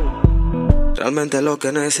realmente lo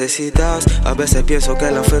que necesitas. A veces pienso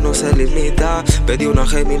que la fe no se limita. Pedí una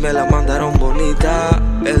gema y me la mandaron bonita.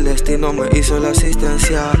 El destino me hizo la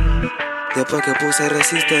asistencia después que puse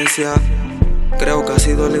resistencia. Creo que ha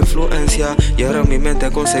sido la influencia y ahora en mi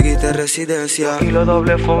mente conseguiste residencia. Y lo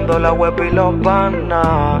doble fondo, la web y los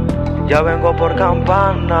panas. Ya vengo por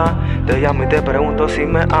campana. Te llamo y te pregunto si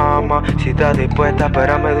me ama. Si estás dispuesta,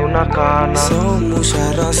 espérame de una cana. Son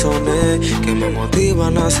muchas razones que me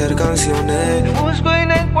motivan a hacer canciones. Busco y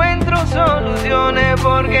no encuentro soluciones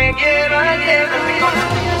porque quiero alguien.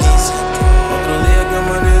 Otro día que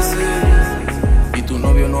amanece y tu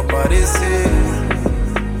novio no aparece.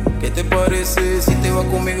 ¿Qué te parece si te va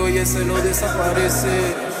conmigo y ese lo desaparece?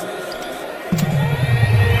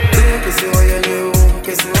 Deja que se vaya Leo,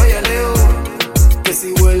 que se vaya Leo. Que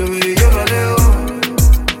si vuelve yo lo leo.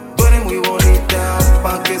 Tú eres muy bonita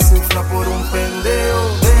pa' que sufra por un pendejo.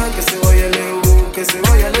 Deja que se vaya Leo, que se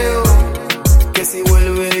vaya Leo. Que si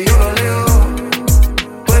vuelve yo lo leo.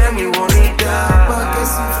 Tú eres muy bonita pa' que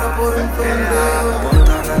sufra por un pendejo.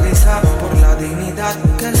 Ponte a realizar por la dignidad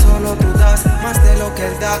que solo tú das, más de lo que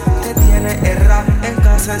él da. Te tiene errar, en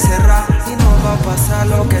casa encerrar y no va a pasar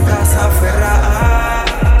lo que estás aferrada.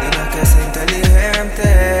 Tienes que ser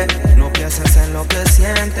inteligente, no pienses en lo que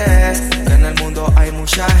sientes, que en el mundo hay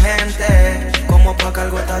mucha gente como pa' que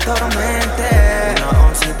algo te atormente. Una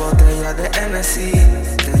 11 botella de NC,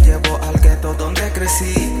 te llevo al gueto donde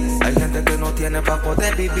crecí. Hay gente que no tiene pa'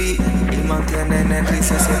 poder vivir y mantienen en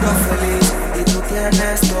risa siendo feliz. Y tú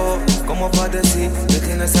tienes todo, como pa' decir que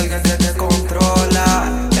tienes alguien que te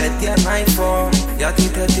controla. Él tiene iPhone y a ti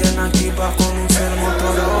te tiene activa con un cel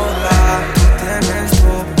Motorola. Tú tienes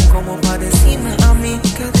todo, como pa' decirme a mí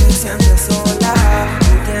que te sientes sola. Tú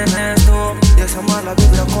tienes todo y esa mala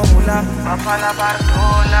vibra acumula va pa' la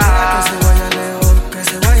Bartola. Que se vaya Leo, que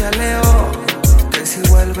se vaya Leo. Que si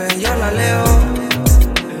vuelve yo la leo.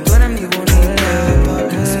 Tú eres mi bonita, pa'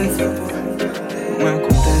 que si me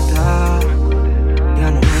contesta,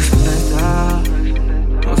 ya no me soleta.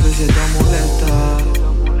 No sé si te molesta,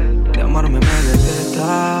 de amarme me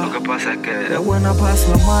detesta. Lo que pasa es que de buena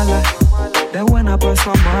paso a mala, de buena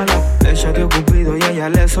paso a mala. Ella dio Cupido y ella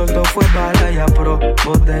le soltó fue bala. Ya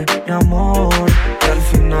probó de mi amor y al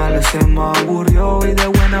final se me aburrió. Y de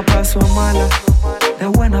buena paso a mala, de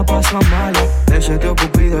buena paso a mala. Ella dio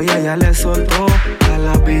Cupido y ella le soltó. A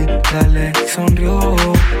la vida le sonrió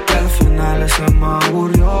y al final se me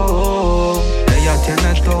aburrió. Ella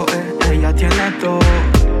tiene todo, ella tiene todo.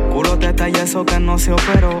 Culo, teta y eso que no se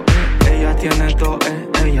operó. Ella tiene todo,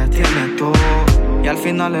 ella tiene todo. Y al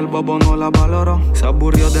final el bobo no la valoró. Se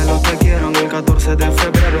aburrió de lo que quiero. El 14 de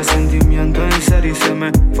febrero el sentimiento en serio y se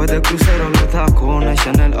me fue de crucero. Los tacones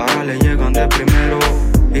Chanel ahora le llegan de primero.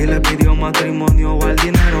 Y le pidió matrimonio o el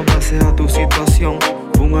dinero. Pase a tu situación,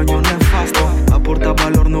 un año nefasto. Aporta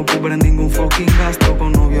valor, no cubre ningún fucking gasto.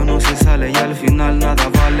 Con novio no se sale y al final nada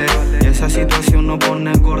vale. Y esa situación no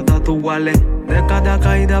pone gorda tu wallet. De cada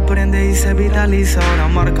caída aprende y se vitaliza. Ahora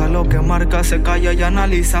marca lo que marca, se calla y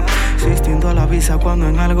analiza. Su instinto la avisa cuando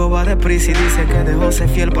en algo va deprisa. Y dice que dejó ser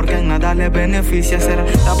fiel porque en nada le beneficia. Ser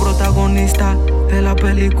la protagonista de la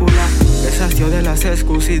película. Deshació de las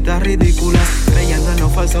excusitas ridículas, creyendo en lo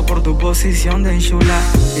falso por tu posición de enchula.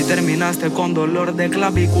 Y terminaste con dolor de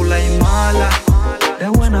clavícula y mala. De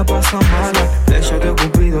buena paso a mala. Ella dio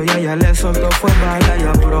Cupido y ella le soltó fue bala. Y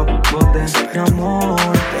aprobó de mi amor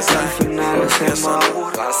y al final se me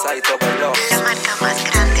aburrió. La marca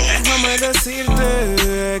más grande. Déjame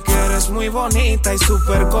decirte que eres muy bonita y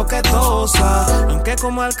súper coquetosa. Aunque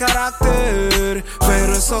como el carácter,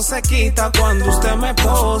 pero eso se quita cuando usted me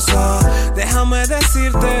posa. Déjame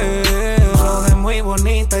decirte, lo de muy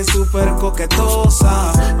bonita y súper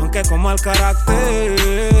coquetosa. Aunque como el carácter,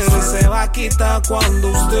 se va a quitar cuando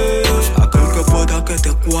usted. Aquel que pueda que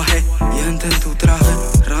te cuaje y entre en tu traje.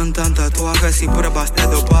 Rantan tatuajes y pruebas de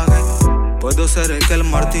dopaje. Puedo ser el que el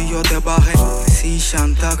martillo te baje. Sin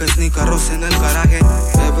chantajes ni carros en el garaje.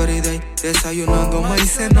 Everyday desayunando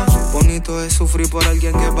maicena. Bonito es sufrir por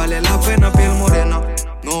alguien que vale la pena. Piel morena,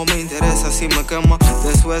 no me interesa si me quema.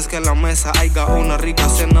 Después que en la mesa haya una rica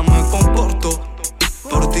cena. Me comporto,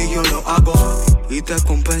 por ti yo lo hago. Y te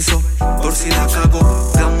compenso por si la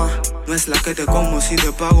cago. Dama, no es la que te como si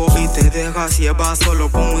te pago. Y te dejas llevar solo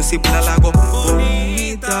como un simple lago.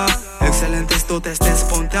 Bonita, excelente, esto te esté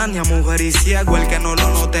espontánea. Mujer y ciego el que no lo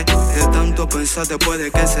note. De tanto pensarte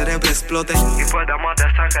puede que el cerebro explote. Y puede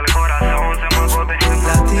molestar que el corazón se me agote.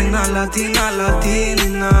 Latina, latina,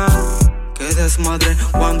 latina. Que desmadre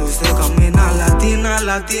cuando usted camina. Latina,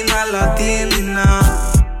 latina, latina.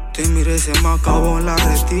 Te miré y se me acabó en la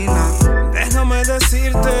retina. Déjame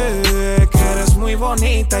decirte que eres muy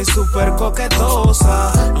bonita y súper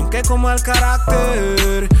coquetosa. Aunque como el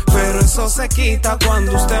carácter, pero eso se quita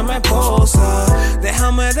cuando usted me posa.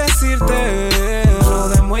 Déjame decirte lo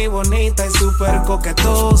de muy bonita y súper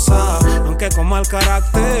coquetosa. Aunque como el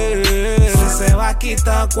carácter, se va a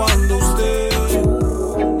quitar cuando usted...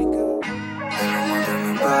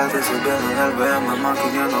 Subiendo en el BM,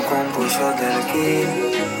 maquinando con push-up del kit.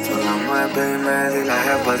 Son las 9:30 y la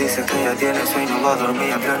jefa dice que ella tiene sueño, va a dormir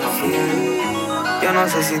en pleno fin. Yo no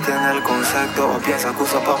sé si tiene el concepto o piensa que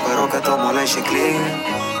usa pero que tomo leche clean.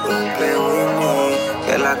 Don't play with me,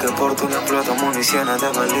 que es la que porta una explota municiones de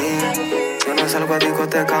Berlín. Yo no salgo a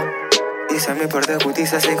discoteca, dice mi perdejo,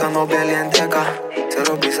 dice así cuando pelienteca.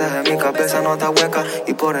 Cero pisaje en mi cabeza no está hueca,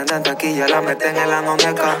 y por ende en taquilla la meten en la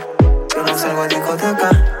noneca. Yo no salgo a discoteca,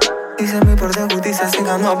 dice mi perdejo, dice así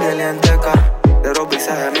cuando pelienteca. Cero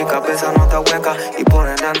pisaje en mi cabeza no está hueca, y por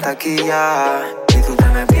ende en taquilla. Y tú te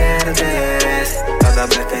me pierdes, cada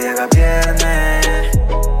vez que llega viernes.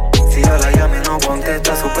 Si yo la llamo y no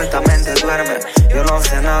contesta, supuestamente duerme. Yo no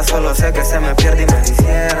sé nada, solo sé que se me pierde y me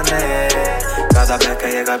discierne. Cada vez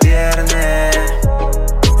que llega viernes.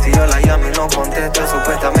 Si yo la llamo y no contesta,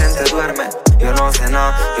 supuestamente duerme. Yo no sé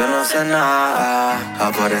nada, yo no sé nada.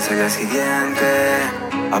 Aparece el día siguiente,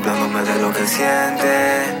 hablándome de lo que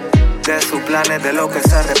siente, de sus planes, de lo que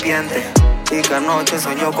se arrepiente. Y que anoche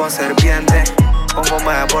soñó con serpiente. Pongo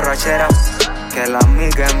más borrachera que la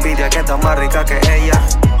amiga envidia que está más rica que ella.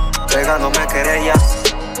 Pegándome querella,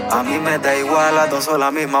 a mí me da igual, las dos son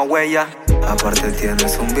la misma huella. Aparte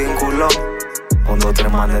tienes un vínculo con 2 o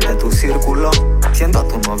 3 manes de tu círculo. Siendo a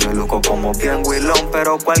tu novio loco como bien huilón,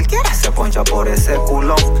 pero cualquiera se poncha por ese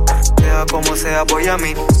culón. Sea como sea voy a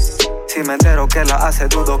mí, si me entero que la hace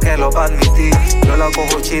dudo que lo va a admitir. Yo la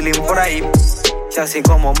cojo chilling por ahí, y así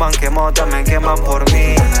como man quemado también queman por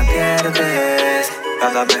mí. Me pierdes,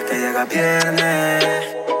 cada vez que llega viernes.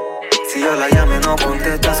 Si yo la llamo y no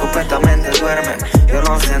contesta, supuestamente duerme. Yo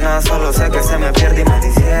no sé nada, solo sé que se me pierde y me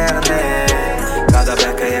discierne. Cada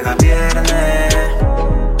vez que llega viernes.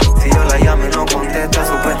 Si yo la llamo y no contesta,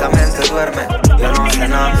 supuestamente duerme. Yo no sé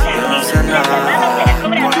nada, yo no sé nada.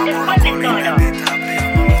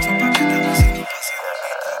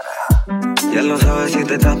 Y él no sabe si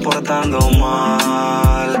te estás portando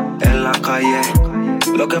mal en la calle.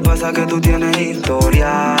 Lo que pasa es que tú tienes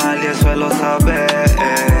historial y eso él lo sabe.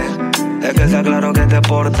 Es que está claro que te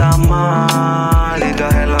portas mal y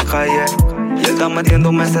estás en la calle. Y él está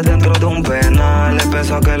metiendo meses dentro de un penal. Él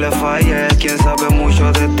pensó que le fallé, quien sabe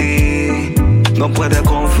mucho de ti no puede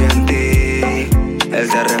confiar en ti. Él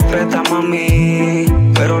te respeta, mami,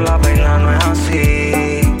 pero la vaina no es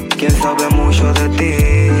así. Quien sabe mucho de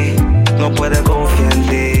ti no puede confiar en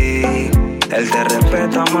ti. Él te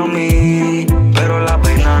respeta, mami, pero la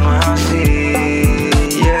vaina no es así.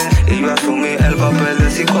 Yeah. Y yo asumí el papel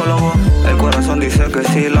de psicólogo. El corazón dice que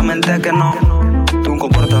sí, la mente que no. Tu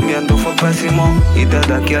comportamiento fue pésimo y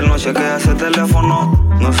desde aquí él no chequea ese teléfono.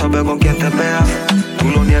 No sabe con quién te pegas, tú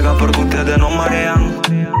lo niegas porque ustedes no marean.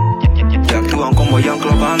 Y actúan como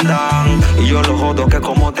Jean-Claude Van Damme. Y yo los jodo que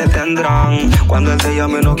como te tendrán. Cuando él te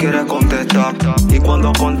llama y no quiere contestar, y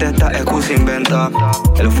cuando contesta excusa inventa.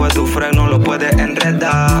 Él fue tu freno, lo puedes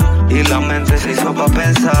enredar. Y la mente se hizo pa'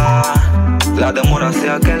 pensar. La demora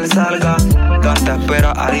sea que él salga, tanta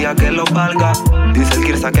espera haría que lo valga. Dice el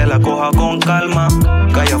Kirsa que la coja con calma,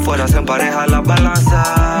 que allá afuera se empareja la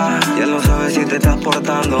balanza. Y él no sabe si te estás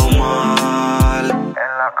portando mal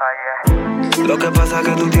en la calle. Lo que pasa es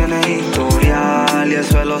que tú tienes historial y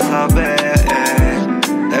eso él lo sabe.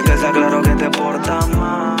 Es que está claro que te portas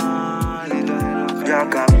mal. Ya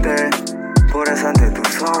capté, por eso ante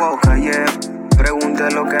tus ojos callé. Pregunté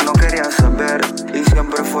lo que no quería saber y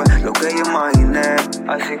siempre fue lo que yo imaginé.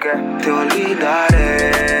 Así que te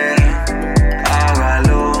olvidaré, haga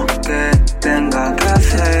lo que tenga que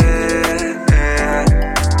hacer.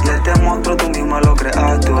 Y él te mostró tú misma lo que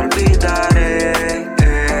creas, te olvidaré.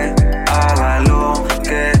 Haga lo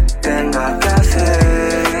que tenga que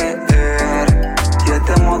hacer. Y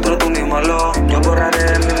este monstruo tú mismo yo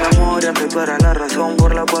borraré en mi memoria, que tú eres la razón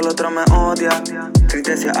por la cual otra me odia.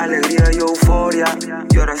 Tristeza, alegría y euforia,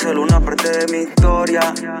 y ahora solo una parte de mi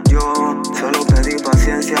historia. Yo solo pedí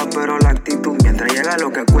paciencia, pero la actitud mientras llega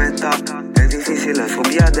lo que cuesta. Es difícil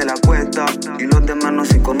subir de la cuesta, y los demás no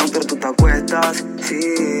sé con otro tú te acuestas.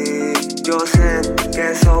 Sí, yo sé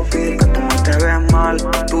que eso pica, tú no te ves mal,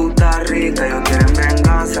 tú estás rica. Ellos quieren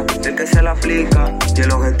venganza, el que se la aplica, y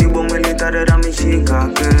el objetivo militar era mi chica,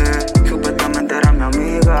 que supuestamente era mi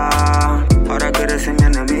amiga. Ahora quieres ser mi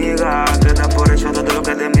enemiga, te da por hecho todo lo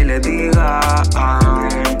que de mí le diga.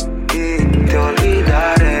 Y te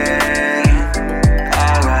olvidaré,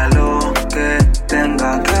 haga lo que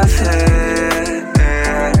tenga que hacer.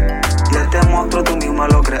 Y este monstruo tú misma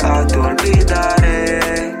lo creas, te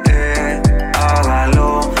olvidaré. Haga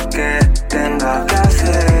lo que tenga que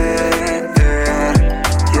hacer.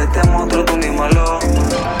 Y este monstruo tú misma lo.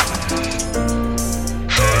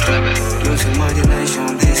 Use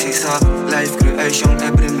imagination, this is a life creation.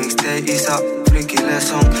 Every mixtape is a freaky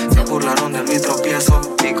lesson. Se burlaron de mi tropiezo,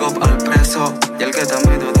 pick up al preso. Y el que está en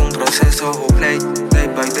medio de un proceso, who play day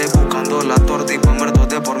by day buscando la torta. Y pa' muertos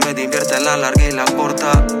de por me divierte la larga y la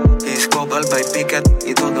corta. Y scope al by picket,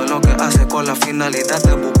 y todo lo que hace con la finalidad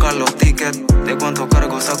de buscar los tickets. De cuántos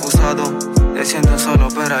cargos acusado, te siento solo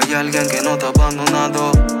pero hay alguien que no te ha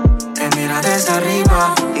abandonado. Te mira desde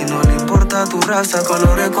arriba y no le importa tu raza,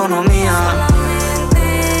 color, economía.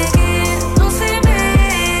 Solamente que no se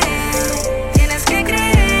ve, tienes que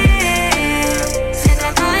creer. Se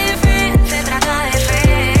trata de fe, se trata de fe.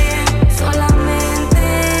 Solamente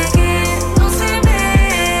que no se ve,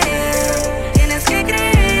 tienes que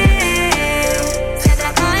creer. Se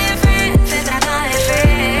trata de fe, se trata de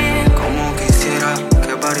fe. Como quisiera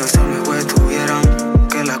que varios amigos estuvieran,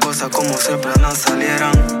 que las cosas como se planean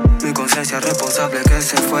salieran. Mi conciencia responsable que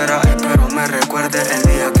se fuera. Espero me recuerde el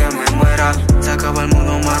día que me muera. Se acaba el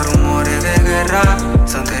mundo, más rumores de guerra.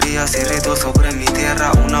 Santerías y ritos sobre mi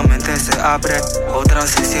tierra. Una mente se abre, otra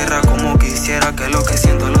se cierra. Como quisiera que lo que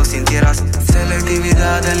siento lo sintieras.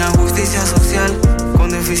 Selectividad en la justicia social,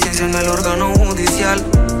 con deficiencia en el órgano judicial.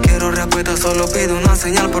 Quiero respeto, solo pido una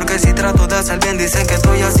señal, porque si trato de hacer bien dicen que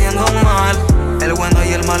estoy haciendo mal. El bueno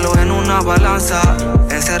y el malo en una balanza,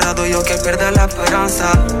 encerrado yo que pierde la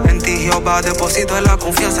esperanza. En ti Jehová deposito la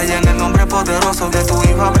confianza, y en el nombre poderoso de tu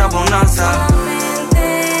hijo habrá bonanza.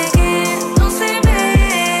 Solamente que no se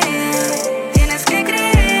ve, tienes que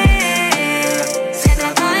creer. Se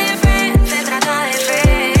trata de fe, se trata de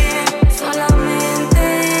fe. Solamente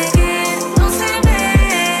que no se ve,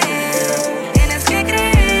 tienes que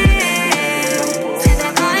creer. Se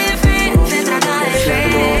trata de fe, se trata de fe.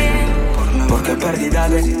 Porque perdí,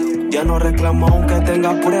 dale, ya no reclamo aunque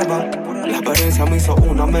tenga prueba. La experiencia me hizo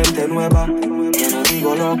una mente nueva. Ya no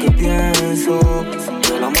digo lo que pienso,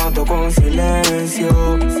 yo la mato con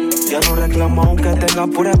silencio. Ya no reclamo aunque tenga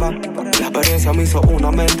prueba. La experiencia me hizo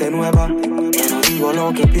una mente nueva. Ya no digo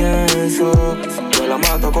lo que pienso, yo la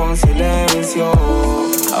mato con silencio.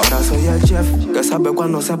 Ahora soy el chef que sabe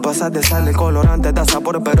cuando se pasa de sal. El colorante da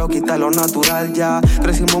sabor pero quita lo natural ya.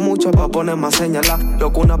 Crecimos mucho pa' poner más señalar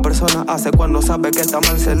lo que una persona hace cuando sabe que está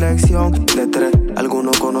mal. Selección de tres,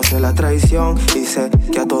 alguno conoce la traición. Y sé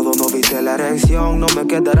que a todos no viste la erección. No me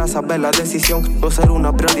quedará saber la decisión, no ser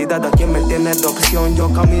una prioridad a quien me tiene de opción.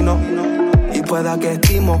 Yo camino y pueda que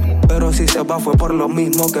estimo, pero si se va fue por lo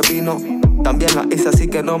mismo que vino. También la hice así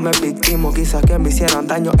que no me victimo. Quizás que me hicieran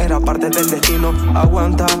daño era parte del destino.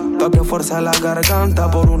 Aguanta, pa' que fuerza la garganta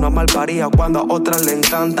por una malparía cuando a otra le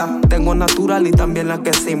encanta. Tengo natural y también la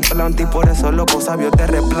que se implanta, y por eso el loco sabio te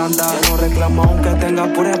replanta. Ya no reclamo aunque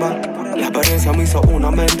tenga prueba. La experiencia me hizo una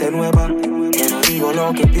mente nueva. Ya no digo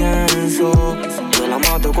lo que pienso, yo la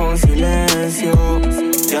mato con silencio.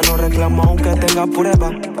 Ya no reclamo aunque tenga prueba.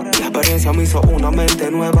 La experiencia me hizo una mente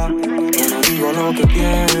nueva. Ya no digo lo que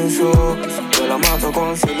pienso, yo la mato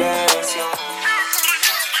con silencio.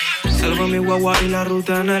 Salgo mi guagua y la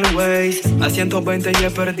ruta en el Waze. A 120 y he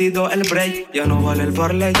perdido el break. Ya no vale el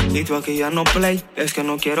parlay y tú aquí ya no play. Es que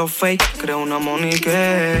no quiero fake, creo una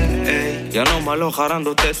monique. Ya no me alojarán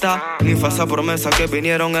tu teta, ni falsa promesa que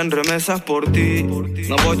vinieron en remesas por ti.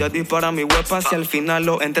 No voy a disparar mi huepa si al final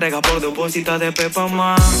lo entregas por depósito de pepa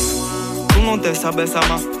más. Tú no te sabes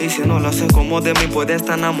amar, y si no lo haces como de mí puedes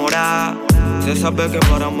estar enamorada. Se sabe que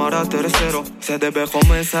para amar a tercero se debe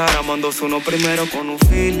comenzar amándose uno primero con un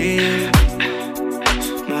feeling.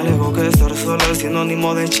 Me alego que estar solo es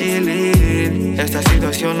sinónimo de chilling. Esta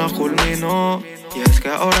situación la culmino, y es que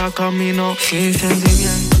ahora camino sin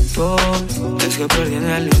sentimiento, siento es que perdí en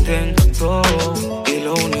el intento. Y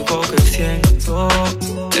lo único que siento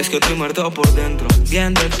es que estoy muerto por dentro,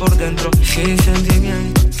 bien del por dentro, sin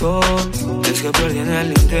sentimiento. Es que perdí en el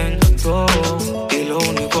intento. Y lo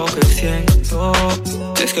único que siento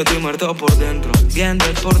es que estoy muerto por dentro, bien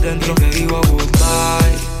del por dentro. Y te digo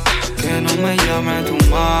goodbye, que no me llame tu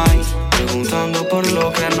mai, preguntando por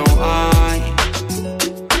lo que no hay.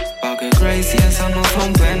 Pa' que crazy, esas no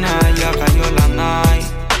son penas, ya cayó la night.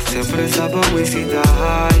 Se presta por visita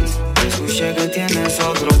high. Escuché que tienes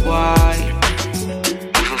otro guay.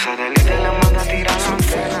 Su satélite le manda a tirar la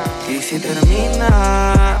antena. Y si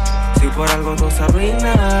termina, si por algo todo se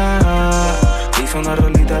arruina, hice una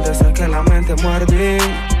rolita de esas que la mente muerde,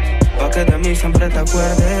 pa' que de mí siempre te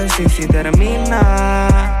acuerdes. Y si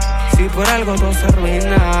termina, si por algo todo se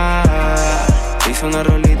arruina, hice una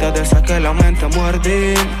rolita de esas que la mente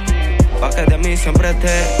muerde, pa' que de mí siempre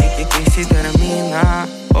te. Y si termina,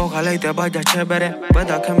 ojalá y te vaya chévere.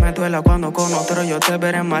 Pueda que me duela cuando con otro yo te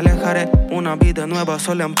veré. Me alejaré, una vida nueva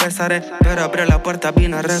solo empezaré. Pero abre la puerta,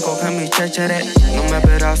 vine a recoger mis chécheres. No me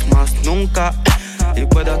verás más nunca, y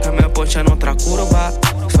pueda que me ponche en otra curva.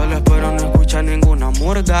 Solo espero no escuchar ninguna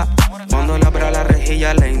murga cuando le abra la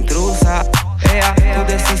rejilla la intrusa.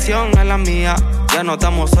 Tu decisión es la mía. Ya no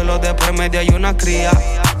estamos solos, de por medio hay una cría.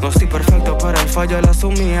 No soy perfecto, pero el fallo lo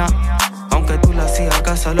asumía. Aunque tú le hacías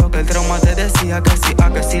caso a lo que el trauma te decía, que sí,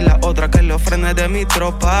 que sí, la otra que los frenes de mi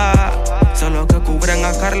tropa. Solo que cubren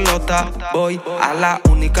a Carlota. Voy a la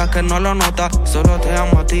única que no lo nota. Solo te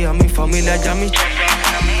amo a ti, a mi familia y a mi chica.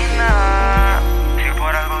 Si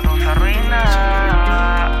por algo tú se arruina,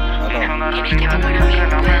 es una rolita de que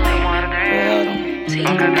la mente muerde. Sí,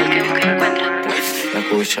 el que busca encuentra.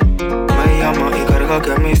 Escucha, me llama y carga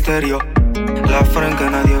que misterio. La friend que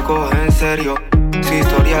nadie coge en serio. Su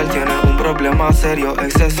historial tiene un problema serio.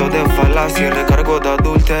 Exceso de falacia y recargo de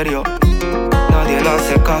adulterio. Nadie le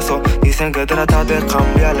hace caso. Dicen que trata de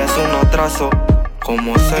cambiar, es un atraso.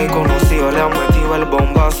 Como soy conocido, le ha metido el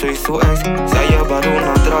bombazo. Y su ex se ha llevado un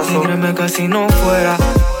atraso. Y créeme que si no fuera,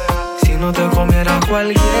 si no te comiera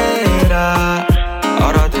cualquiera,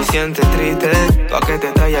 ahora te sientes triste, pa' que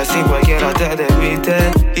te tallas si cualquiera te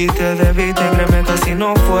debiste. Y te debiste, créeme que si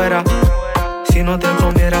no fuera, si no te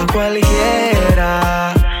comiera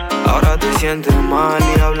cualquiera, ahora te sientes mal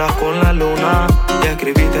y hablas con la luna. Y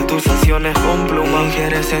escribiste tus acciones con pluma. Y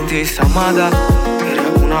quieres sentirse amada,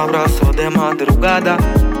 quieres un abrazo de madrugada,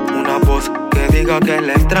 una voz que diga que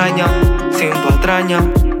la extraña, sin patraña,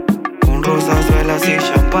 con rosas, velas y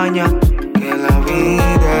champaña. Que la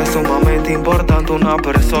vida es sumamente importante. Una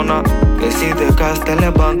persona que si te caes te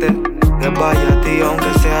levante, que vaya a ti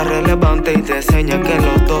aunque sea relevante, y te enseña que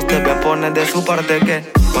los dos deben poner de su parte. Que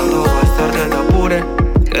cuando va a estar te apure,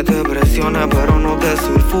 que te presione pero no te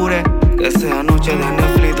sulfure, que sea noche de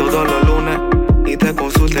Netflix todos los lunes, y te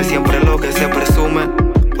consulte siempre lo que se presume.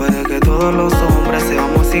 Puede que todos los hombres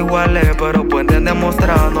seamos iguales, pero pueden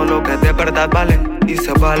demostrarnos lo que de verdad vale. Y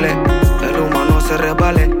se vale, el humano se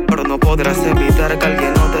resbale, pero no podrás evitar que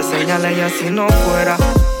alguien no te señale. Y así no fuera,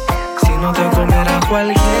 si no te comiera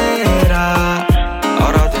cualquiera,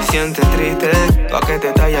 ahora te sientes triste, pa' que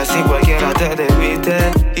te tallas si cualquiera te debiste.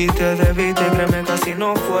 Y te debiste, créeme que así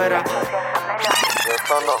no fuera.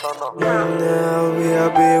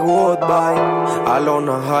 Baby, goodbye.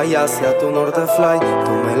 Alona high hacia tu norte fly.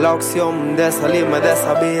 Tomé la opción de salirme de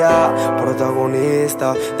esa vía.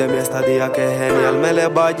 Protagonista de mi estadía, que genial me le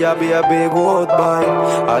vaya. Baby, goodbye.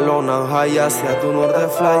 Alona high hacia tu norte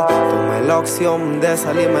fly. Tomé la opción de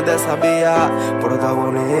salirme de esa vía.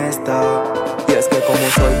 Protagonista. Y es que como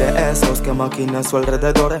soy de esos que maquinan su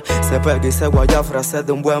alrededor, se pega y se guaya frase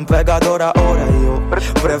de un buen pegador. Ahora yo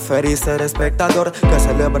preferí ser espectador, que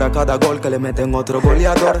celebra cada gol que le meten otro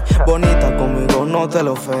goleador. Bonita conmigo, no te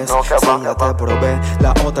lo ofes. Si ya te probé,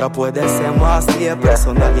 la otra puede ser más. Y es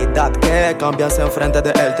personalidad que cambias enfrente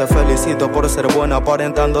de él. Te felicito por ser buena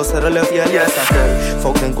aparentando serle fiel. Y es aquel,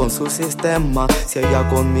 foquen con su sistema. Si ella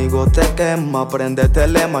conmigo te quema, préndete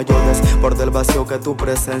el lema. Yo desbordo el vacío que tu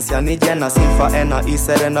presencia ni llena. Sin faena y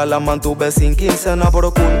serena la mantuve sin quincena.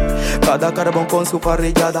 Pero cool, cada carbón con su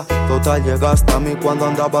parrillada. Total llegaste a mí cuando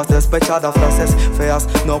andabas despechada. Frases feas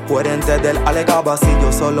no coherentes del alegaba. Si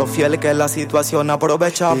yo solo fiel que la situación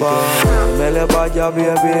aprovechaba. Me le vaya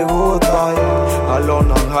baby goodbye.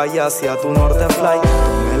 Alona high hacia tu norte fly.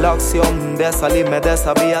 Tomé la opción de salirme de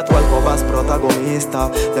esa vía. Tu algo más protagonista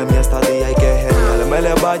de mi estadía. Y que genial me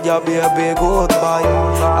le vaya baby goodbye.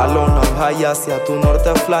 Alona high hacia tu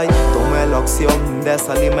norte fly. Tomé la opción de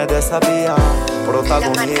salirme de esa vía.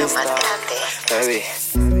 Protagonista. Baby,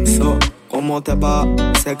 ¿cómo te va?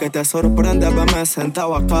 Sé que te sorprende verme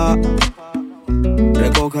sentado acá.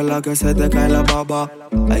 Recógela que se te cae la baba.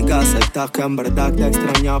 Hay que aceptar que en verdad te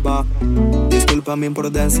extrañaba. Disculpa mi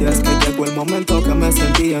imprudencia, es que llegó el momento que me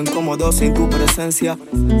sentí incómodo sin tu presencia.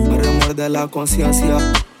 Me remuerde la conciencia,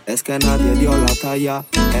 es que nadie dio la talla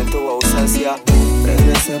en tu ausencia.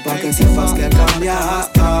 Regrese pa' que sepas que he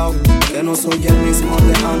cambiado, que no soy el mismo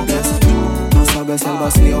de antes. No sabes el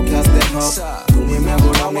vacío que has dejado. Tú mi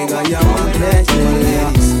mejor amiga, llámate.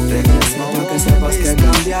 Regrese pa' que sepas que he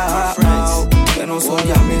cambiado, que no soy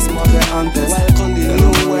el mismo de antes.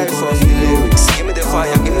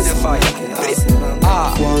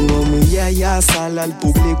 Cuando mi yaya sale al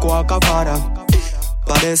público acapara.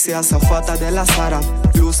 Parece azafata de la Zara.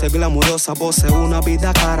 Luce glamurosa, posee una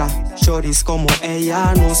vida cara. Shorties como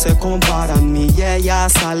ella no se comparan. Mi yaya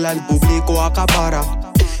sale al público acapara.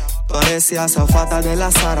 Parece azafata de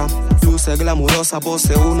la Zara. Luce glamurosa,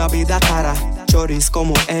 posee una vida cara. Shorties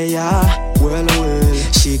como ella, well,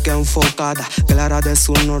 chica enfocada, clara de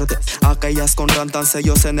su norte. Aquellas con rantan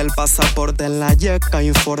sellos en el pasaporte. En la yeca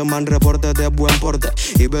informan reportes de buen porte.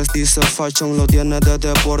 Y vestirse fashion lo tiene de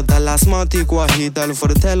deporte. El asmático agita, el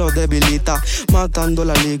fuerte lo debilita. Matando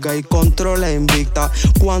la liga y controla invicta.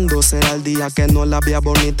 ¿Cuándo será el día que no la vea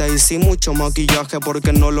bonita? Y sin mucho maquillaje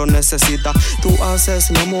porque no lo necesita. Tú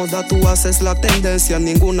haces la moda, tú haces la tendencia.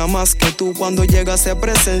 Ninguna más que tú cuando llega se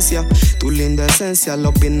presencia. Tu linda esencia lo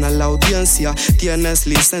opina la audiencia. Tienes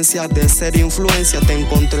licencia de ser influencia. Te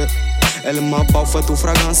encontré, el mapa fue tu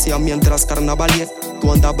fragancia. Mientras carnavalier,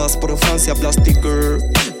 tú andabas por Francia. Plastic Girl,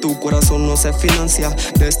 tu corazón no se financia.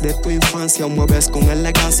 Desde tu infancia mueves con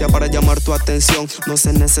elegancia para llamar tu atención. No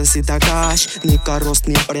se necesita cash, ni carros,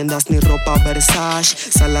 ni prendas, ni ropa Versace.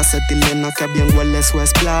 Sal acetilena que bien huele su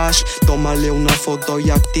splash. Tómale una foto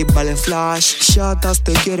y activa el flash. Chatas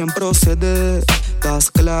te quieren proceder.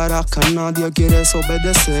 Estás clara que nadie quiere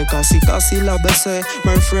obedecer. Casi la besé,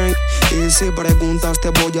 my friend. Y si preguntas te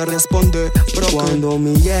voy a responder. Cuando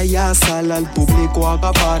mi yaya sale al público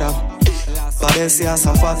acapara. Parece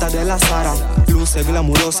azafata de la Zara. Luce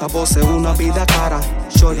glamurosa, posee una vida cara.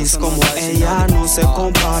 Shorties como ella no se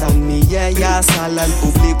comparan. Mi yaya sale al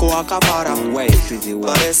público acapara.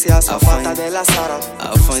 Parece azafata de la Zara.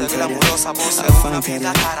 Luce glamurosa, posee una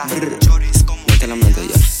vida cara. Shorties como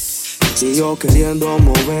ella. Y yo queriendo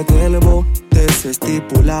moverte el bote, se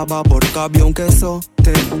estipulaba por cabio un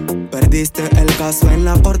quesote. Perdiste el caso en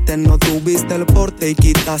la corte, no tuviste el porte y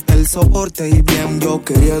quitaste el soporte. Y bien yo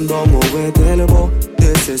queriendo moverte el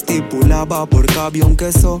bote, se estipulaba por cabio un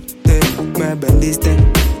quesote. Me vendiste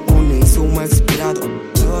un insumo expirado,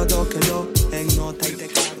 todo quedó en nota y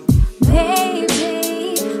declaro.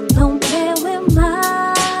 Baby, don't play with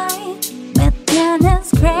mine. Me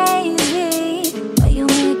tienes crazy, but you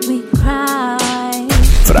make me cry.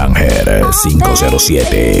 Franger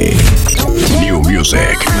 507. New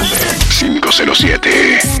Music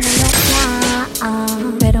 507.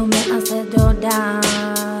 Pero me hace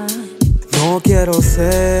llorar. No quiero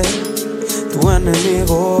ser tu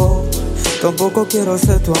enemigo, tampoco quiero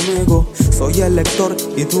ser tu amigo. Soy el lector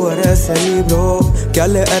y tú eres el libro, que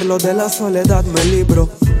al leerlo de la soledad me libro.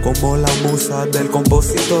 Como la musa del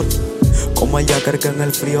compositor, como el yacar que en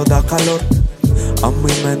el frío da calor. A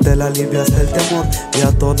mi mente la alivias del temor y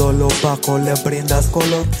a todo lo opaco le brindas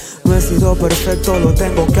color. No he sido perfecto, lo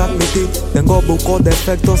tengo que admitir. Tengo bucos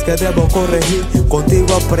defectos que debo corregir.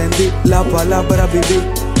 Contigo aprendí la palabra vivir.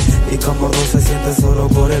 Y Camorro se siente solo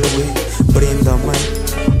por el Wii. Bríndame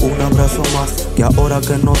un abrazo más, que ahora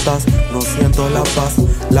que notas no siento la paz.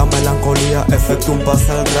 La melancolía efectúa un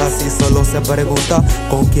paso atrás y solo se pregunta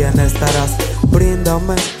con quién estarás.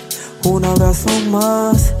 Bríndame un abrazo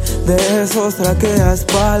más, de esos traquea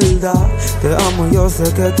espalda. Te amo y yo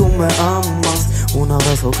sé que tú me amas. Un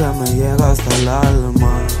abrazo que me llega hasta el alma,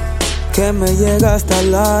 que me llega hasta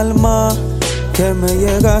el alma, que me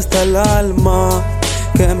llega hasta el alma,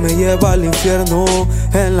 que me lleva al infierno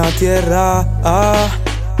en la tierra.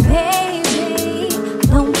 Baby,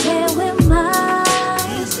 don't play with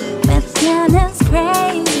mine. Me tienes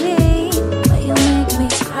crazy, but you make me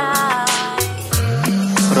cry.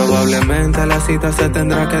 Probablemente la cita se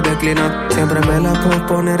tendrá que declinar. Siempre me la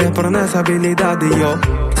posponeré por deshabilidad. Y yo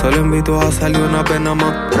solo invito a salir una pena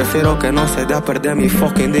más. Prefiero que no se dé a perder mi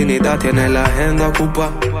fucking dignidad. Tiene la agenda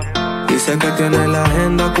ocupada, dice que tiene la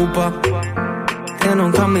agenda ocupada. Tiene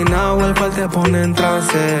un caminado el cual te pone en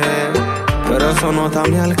trance, pero eso no está a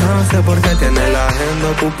mi alcance porque tiene la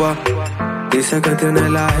agenda ocupada. Dice que tiene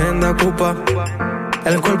la agenda ocupada.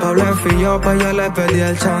 El culpable fui yo, pues yo le perdí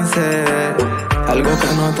el chance. algo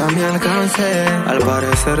que no está a mi alcance. Al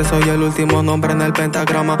parecer soy el último nombre en el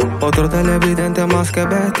pentagrama. Otro televidente más que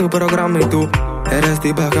ves tu programa. Y tú eres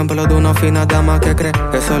tipo ejemplo de una fina dama que cree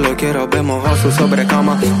que solo quiero ver mojado su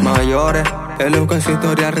sobrecama. Mayores, es lo que su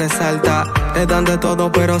historia resalta. Te dan de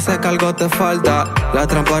todo pero sé que algo te falta. La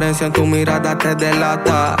transparencia en tu mirada te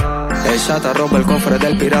delata. El chata roba el cofre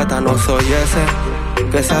del pirata. No soy ese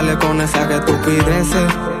que sale con esa estupidez.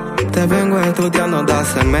 Te vengo estudiando de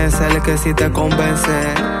hace meses. El que si te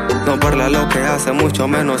convence no parla lo que hace, mucho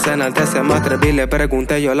menos enaltece. Me atreví, le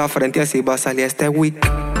pregunté yo a la frente si va a salir este week.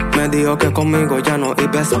 Me dijo que conmigo ya no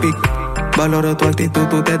iba a speak. Valoro tu actitud,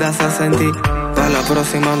 tú te das a sentir. Pa' la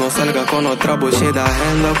próxima no salga con otra bullshit.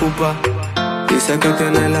 Agenda ocupa, dice que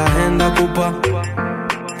tiene la agenda ocupa.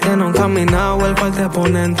 Tiene un caminado el cual te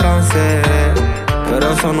pone en trance,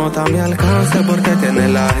 pero eso no está a mi alcance porque tiene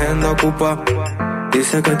la agenda ocupa.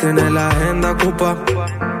 Dice que tiene la agenda ocupa.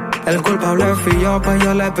 El culpable fui yo, pues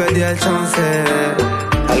yo le pedí el chance.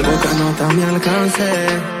 Algo que no está a mi alcance.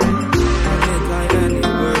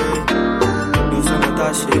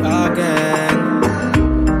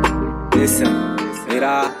 Dice,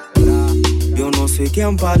 mira, yo no soy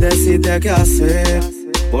quien pa' decirte qué hacer.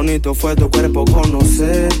 Bonito fue tu cuerpo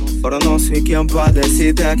conocer, pero no soy quien pa'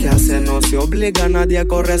 decirte qué hacer. No se obliga a nadie a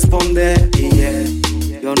corresponder.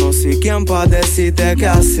 Yo no soy quien pa' decirte qué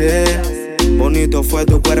hacer. Bonito fue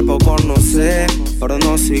tu cuerpo conocer, pero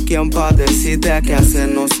no soy quien pa' decirte qué hacer.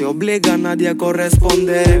 No se obliga a nadie a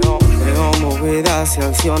corresponder. Veo movidas y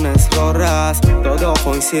acciones raras. Todo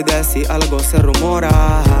coincide si algo se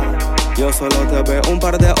rumora. Yo solo te veo un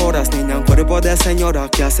par de horas, niña, un cuerpo de señora.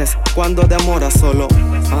 ¿Qué haces cuando demoras solo?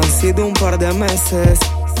 Han sido un par de meses.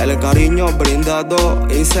 El cariño brindado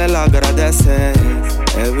y se le agradece.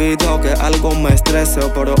 Evito que algo me estrese,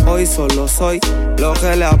 pero hoy solo soy lo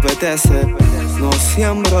que le apetece. No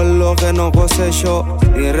siembro lo que no cosecho,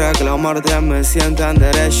 ni reclamarte me sientan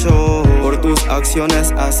derecho por tus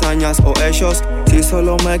acciones, hazañas o hechos. Si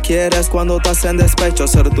solo me quieres cuando estás en despecho,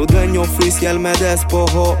 ser tu dueño oficial me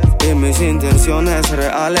despojo y mis intenciones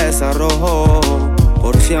reales arrojo.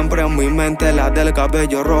 Por siempre en mi mente la del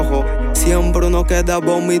cabello rojo. Siempre uno queda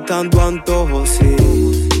vomitando antojos,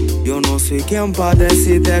 sí. Yo no soy quien pa'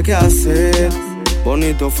 decirte qué hacer.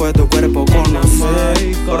 Bonito fue tu cuerpo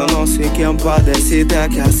conocer, pero no soy quien pa' decirte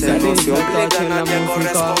qué hacer. No se obliga a nadie a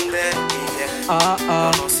corresponder.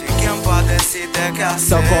 No soy quien pa' decirte qué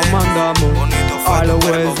hacer. Bonito fue tu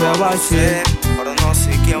cuerpo conocer, pero no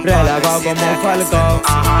soy quien pa' decirte qué hacer.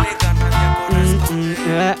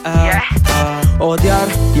 Odiar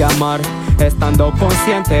y amar, estando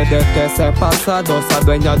consciente de que ese pasado se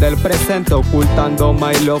adueña del presente, ocultando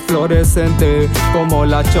lo fluorescente. Como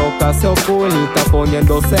la choca se oculta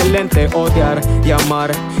poniéndose lente. Odiar y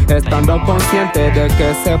amar, estando consciente de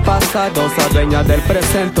que ese pasado se adueña del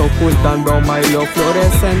presente, ocultando lo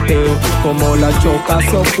fluorescente. Como la choca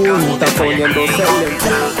se oculta poniéndose lente.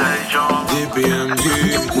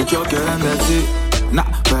 Muchos quieren decir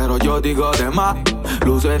pero yo digo de más.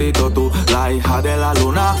 Lucerito, tú, la hija de la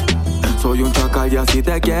luna. Soy un chacal y así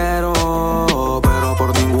te quiero, pero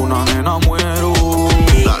por ninguna nena muero.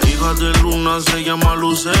 La hija de luna se llama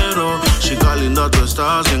Lucero. Chica linda, tú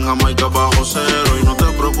estás en Jamaica bajo cero. Y no te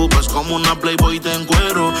preocupes, como una playboy te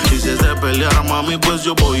encuero. Y si es de pelear, mami, pues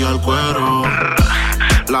yo voy al cuero.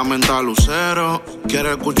 Lamenta Lucero,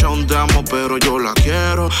 quiere escuchar un te amo, pero yo la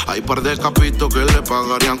quiero. Hay par de capitos que le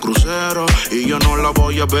pagarían crucero. Y yo no la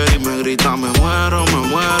voy a ver y me grita, me muero, me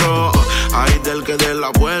muero. Hay del que dé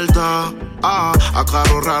la vuelta. A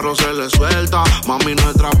carro raro se le suelta. Mami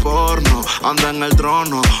nuestra porno, anda en el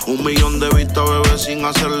trono. 1 millón de vistas, bebé, sin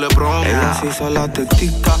hacerle promo. Ella se hizo la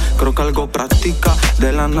tetica, creo que algo practica.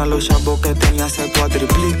 De lana los chavos que tenía se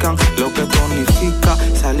cuadriplican. Lo que tonifica,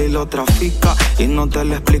 sale y lo trafica. Y no te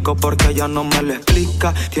lo explico porque ella no me lo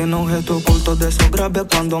explica. Tiene un gesto oculto de su grave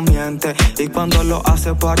cuando miente. Y cuando lo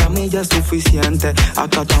hace para mí ya es suficiente.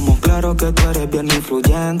 Acá estamos claros que tú eres bien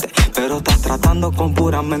influyente, pero estás tratando con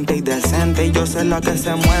pura mente indecente. Y yo sé la que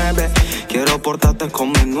se mueve. Quiero portarte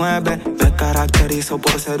con mi 9. Me caracterizo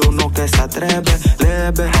por ser uno que se atreve.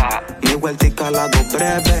 Leve, mi vueltica la hago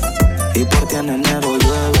breve. Y por ti en enero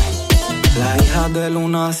llueve. La hija de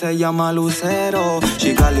luna se llama Lucero.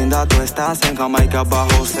 Chica linda, tú estás en Jamaica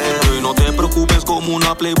bajo cero. Y no te preocupes, como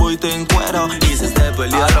una playboy te encuera. Y si te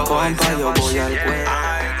peleas, compa, yo voy al cuero.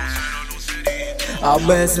 A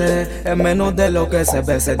veces es menos de lo que se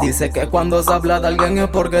ve. Se dice que cuando se habla de alguien es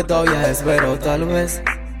porque todavía es, pero tal vez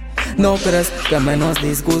no crees que menos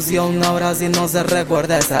discusión habrá si no se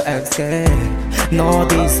recuerda esa ex que no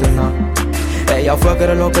dice nada. Ella fue que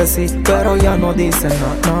lo que sí, pero ya no dice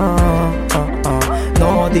nada.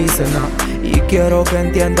 No dice nada. y quiero que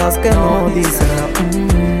entiendas que no dice nada.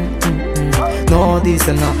 No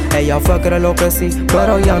dice nada. Ella fue a creer lo que sí,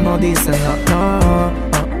 pero ya no dice nada.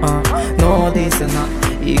 No dice nada.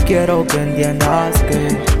 Y quiero que entiendas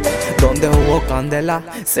que donde hubo candela,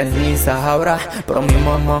 cenizas habrá. Pero mi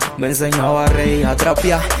mamá me enseñaba a reír, a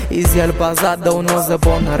trapear. Y si el pasado uno se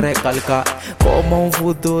pone a recalcar, como un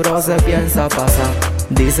futuro se piensa pasar.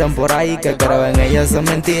 Dicen por ahí que creo en ella, eso es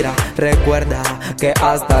mentira. Recuerda que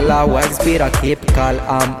hasta el agua expira. Keep calm,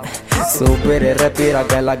 supera y respira,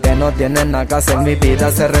 que la que no tiene nada que hacer en mi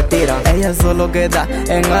vida se retira. Ella solo queda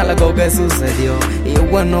en algo que sucedió, y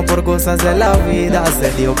bueno, por cosas de la vida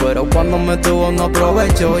se dio. Pero cuando me tuvo no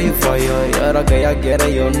aprovechó y falló. Y ahora que ella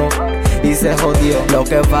quiere yo no, y se jodió. Lo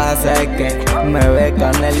que pasa es que me ve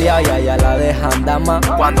caneleado y allá la dejan dama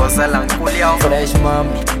cuando se la han culiao. Fresh mami,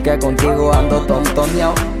 que contigo ando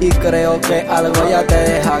tontoneado, y creo que algo ya te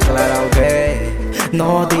deja claro que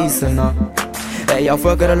no dice nada. Ella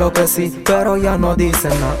fue a creer lo que sí, pero ya no dice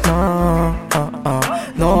nada.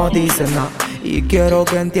 No dice nada. Y quiero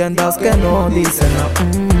que entiendas que no dice nada.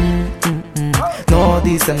 No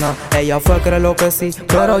dice nada. Ella fue a creer lo que sí,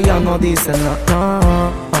 pero ya no dice nada.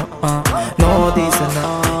 No dice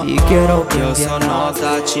nada. Y quiero que entiendas.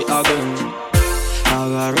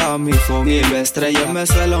 Agarra mi phone y lo estrella. Me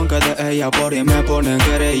celón que de ella por ahí me pone en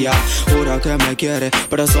querella. Jura que me quiere,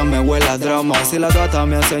 pero eso me huele a drama. Si la gata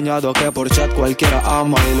me ha enseñado que por chat cualquiera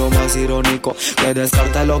ama. Y lo más irónico, que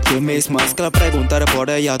descarta el optimismo, es que al preguntar por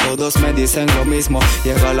ella todos me dicen lo mismo.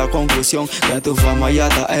 Llega a la conclusión que tu fama ya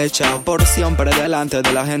está hecha. Por siempre delante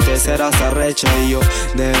de la gente serás arrecha. Y yo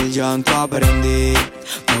del llanto aprendí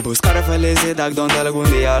a buscar felicidad donde algún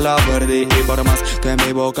día la perdí. Y por más que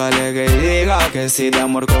mi boca alegue y diga que sí, de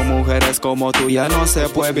amor con mujeres como tú ya no se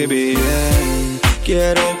puede vivir.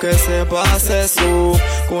 Quiero que sepas eso,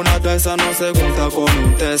 que una taza no se junta con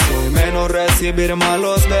un teso. Y menos recibir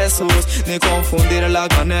malos besos, ni confundir la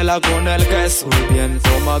canela con el queso. Y bien,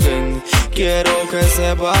 toma bien. Quiero que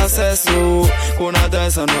sepas eso, que una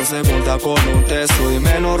taza no se junta con un teso. Y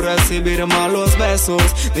menos recibir malos besos,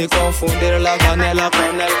 ni confundir la canela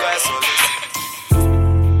con el queso.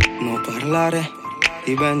 No parlaré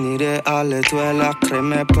di venire alle tue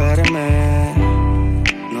lacrime per me.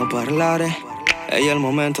 Non parlare, è il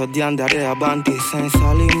momento di andare avanti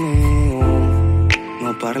senza limiti.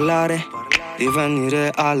 Non parlare, di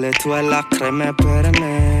venire alle tue lacrime per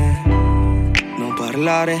me. Non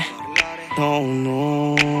parlare, no,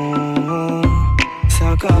 no, se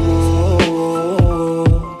acabó.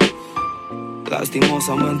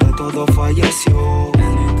 Lastimosamente todo falleció.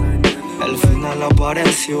 El final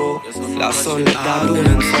apareció, la soledad un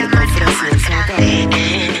enfermo ofreció sacar.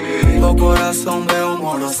 Vivo corazón, veo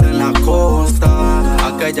moros en la costa.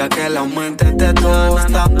 Aquella que la mente te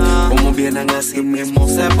tosta. Como vienen así mismo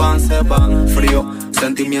se van. Frío,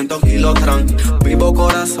 sentimientos y lo tranqui. Vivo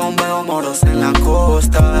corazón, veo moros en la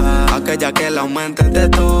costa. Aquella que la mente te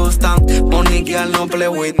tosta. Monique al no play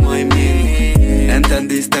with my me.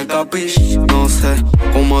 ¿Entendiste, capish? No sé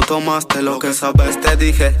cómo tomaste lo que sabes, te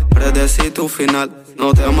dije. Predecí tu final,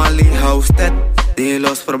 no te malija usted. Ni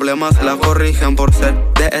los problemas la corrigen por ser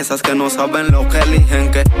de esas que no saben lo que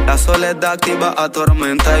eligen. Que la soledad activa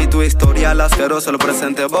atormenta y tu historia la asquerosa el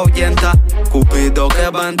presente va ahuyenta. Cupido que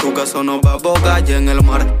va en tu caso no va a bogar. Y en el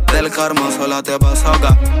mar del karma sola te vas a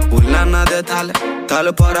ahogar. Fulana de tal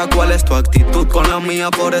para cuál es tu actitud con la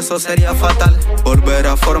mía. Por eso sería fatal volver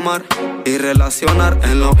a formar y relacionar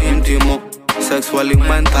en lo íntimo, sexual y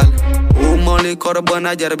mental. Humo, licor,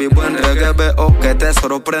 buena hierba y buen reggae. Veo que te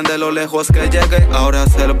sorprende lo lejos que llegué. Ahora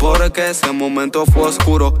sé el por qué ese momento fue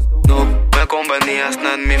oscuro. No me convenías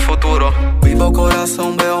nada en mi futuro. Vivo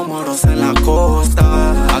corazón, veo moros en la costa.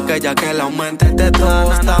 Aquella que la mente te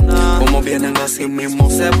tosta. Como vienen así mismo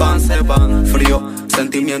se van. Frío,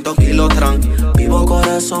 sentimientos y lo tranqui. Vivo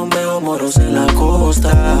corazón, veo moros en la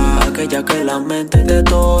costa. Aquella que la mente te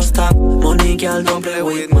tosta. Monique al don't play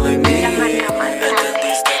with my me.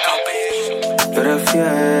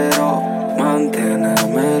 Prefiero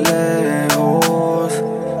mantenerme lejos.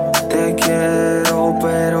 Te quiero,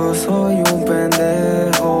 pero soy un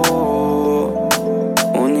pendejo.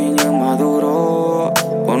 Un niño inmaduro,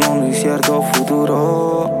 con un incierto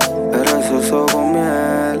futuro. Perezoso con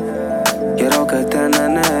miel, quiero que estén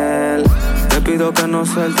en él. Te pido que no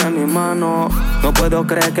suelte mi mano. No puedo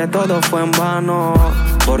creer que todo fue en vano.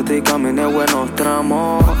 Por ti caminé buenos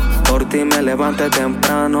tramos. Por ti me levanté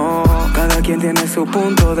temprano. Cada quien tiene su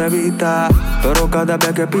punto de vista, pero cada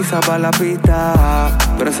vez que pisaba la pista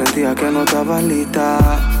presentía que no estaba lista.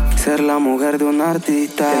 Ser la mujer de un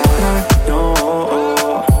artista. No,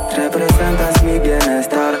 representas mi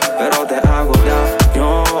bienestar, pero te hago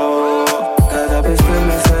daño.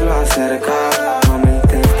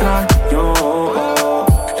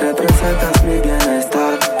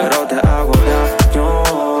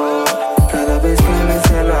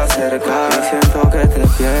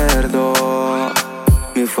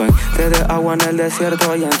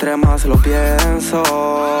 cierto y entre más lo pienso.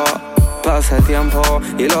 Pasa el tiempo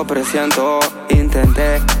y lo presiento.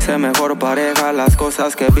 Intenté ser mejor pareja, las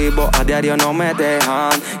cosas que vivo a diario no me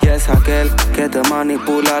dejan. Y es aquel que te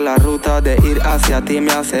manipula, la ruta de ir hacia ti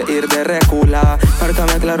me hace ir de recula.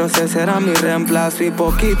 Márcame claro, ese será mi reemplazo y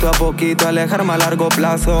poquito a poquito alejarme a largo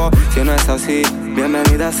plazo. Si no es así,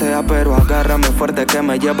 bienvenida sea, pero agárrame fuerte que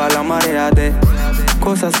me lleva la marea de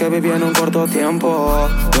cosas que viví en un corto tiempo.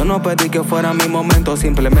 Yo no pedí que fuera mi momento,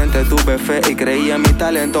 simplemente tuve fe y creí en mi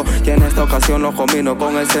talento. Y en esta ocasión lo combino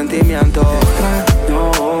con el sentimiento.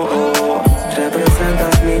 Extraño,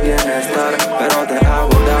 representas mi bienestar, pero te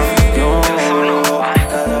hago daño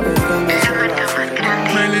cada vez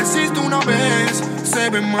que me lo hiciste una vez. Se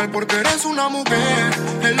ve mal porque eres una mujer.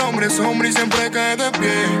 El hombre es hombre y siempre cae de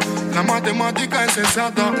pie. La matemática es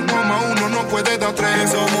exacta, 1 más 1 no puede dar 3.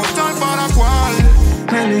 Somos tal para cual.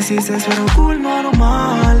 Me lo hiciste pero cool,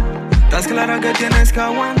 normal. Estás clara que tienes que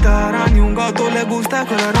aguantar. A ni un gato le gusta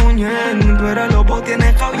que la ruñen, pero el lobo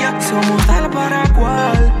tiene cabia. Somos tal para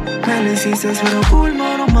cual. Me lo hiciste pero cool,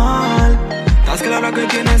 normal. Estás clara que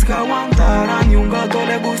tienes que aguantar. A ni un gato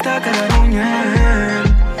le gusta que la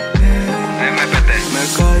ruñen. Me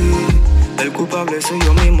caí, el culpable soy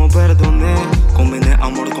yo mismo, perdoné. Combiné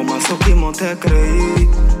amor con masoquismo, te creí.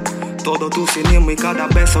 Todo tu cinismo y cada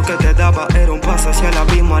beso que te daba era un paso hacia el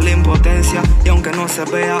abismo, a la impotencia. Y aunque no se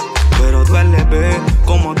vea, pero duele ver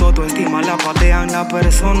como todo estima la patean. La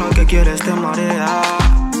persona que quieres te marea.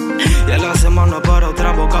 Y a la semana para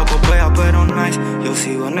otra boca copea, pero nice. Yo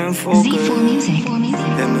sigo en enfoque.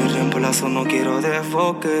 De mi reemplazo no quiero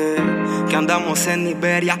desfoque. Que andamos en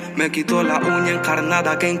Iberia. Me quitó la uña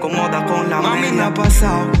encarnada que incomoda con la mami me ha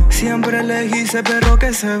pasado. Siempre le hice pero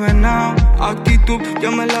que se venao. Actitud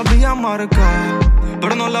yo me la había marcado,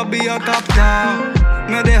 pero no la había captado.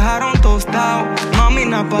 Me dejaron tostado. Mami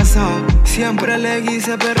me ha pasado. Siempre le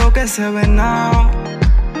hice pero que se venao.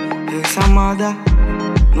 Ex amada,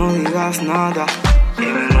 no digas nada. Y mi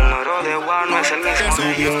número de WhatsApp no es el mismo.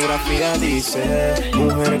 Su biografía dice: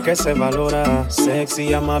 mujer que se valora, sexy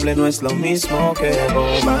y amable no es lo mismo que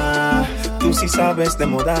boba. Tú sí sabes de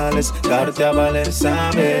modales, darte a valer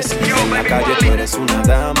sabes. En la calle tú eres una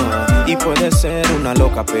dama y puedes ser una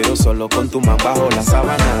loca, pero solo con tu man bajo las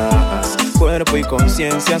sábanas. Cuerpo y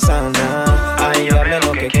conciencia sana, ahí hable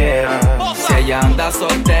lo que quiera. Si ella anda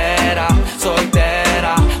soltera,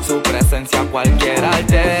 soltera, su presencia cualquiera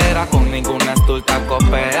altera. Con ninguna estulta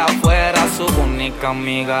copea afuera, su única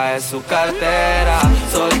amiga es su cartera.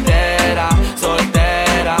 Soltera,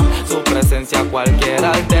 soltera, su presencia cualquiera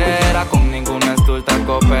altera. Con ninguna estulta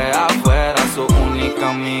copea afuera, su única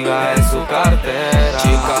amiga es su cartera.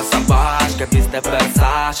 Chica salvaje que viste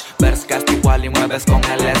Versace, ves que es igual y mueves con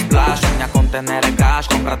el splash. Sueña con tener el cash,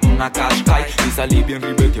 cómprate una Qashqai y salí bien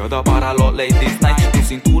ribeteada para los ladies night. Tu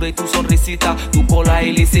cintura y tu sonrisita, tu cola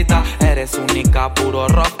ilícita, eres única, puro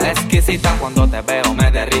rock exquisita. Cuando te veo me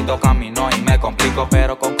derrito, camino y me complico,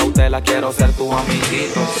 pero con cautela quiero ser tu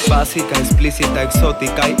amiguito. Básica, explícita,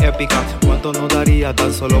 exótica y épica. ¿Cuánto no daría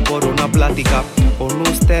tan solo por una plática? Con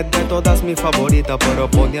usted de todas mi favorita, pero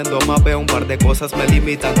poniendo más veo un par de cosas me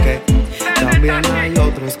limitan. Que también hay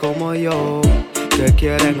otros como yo que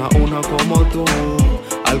quieren a uno como tú.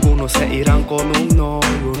 Algunos se irán con un no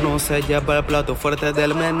y uno se lleva el plato fuerte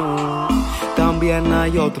del menú. También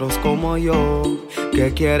hay otros como yo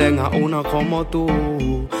que quieren a uno como tú.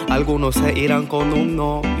 Algunos se irán con un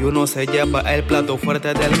no y uno se lleva el plato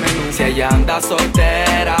fuerte del menú. Si ella anda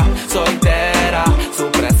soltera, soltera, su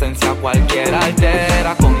presencia cualquiera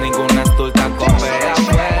altera. Con ninguna estulta copea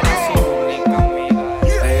afuera, su única amiga.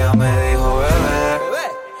 Ella me dijo, bebé,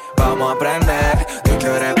 vamos a aprender. Tú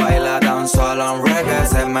quieres bailar dancehall and reggae.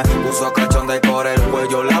 Se me puso cachonda y por el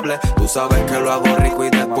cuello le hablé. Tú sabes que lo hago rico y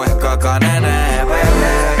después caca, nene,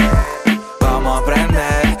 bebé. Vamos a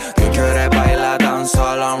aprender. Tú quieres bailar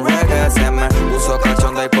dancehall and reggae. Se me puso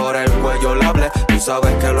cachonda y por el cuello le hablé. Tú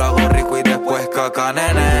sabes que lo hago rico y después caca,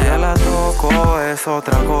 nene. Ya la toco, es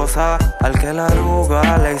otra cosa. Al que la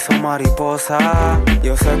arruga le hizo mariposa.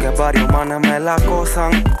 Yo sé que varios manes me la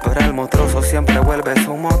acosan, pero el monstruoso siempre vuelve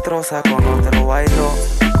su monstruosa. Con otro bailo,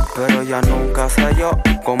 pero ya nunca soy yo.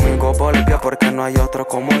 Conmigo volvió porque no hay otro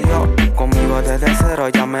como yo. Conmigo desde cero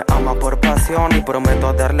ya me ama por pasión. Y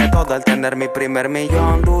prometo darle todo al tener mi primer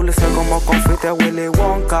millón. Dulce como confite Willy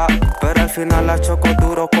Wonka, pero al final la choco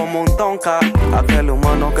duro como un tonka. Aquel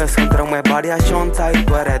humano que siempre me varias chontas. Y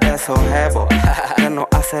tú eres de esos jevos que no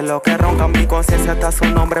hace lo que ronca. Mi conciencia está su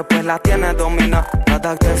nombre pues la tiene domina.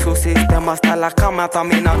 Adapte su sistema hasta la cama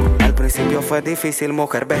tamina. Al principio fue difícil,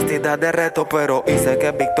 mujer vestida de reto, pero hice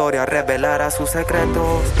que Victoria revelara sus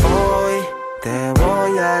secretos. Hoy te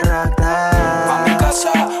voy a raptar.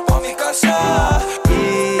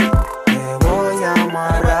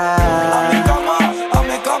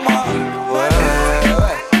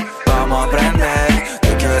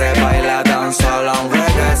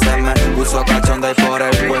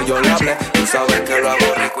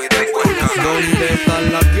 ¿Dónde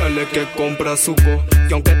están las diales que compra su co?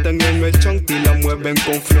 Que aunque tengan el chanti la mueven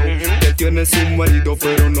con flow. Que tiene su marido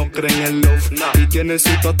pero no creen en love. Y tiene su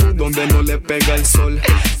tatu donde no le pega el sol.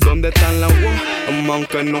 ¿Dónde están las guas?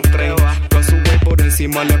 Aunque no creen. Con su güey por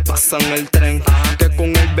encima le pasan el tren. Que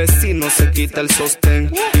con el vecino se quita el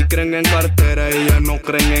sostén. Y creen en cartera, ella no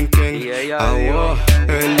creen en quién. Ella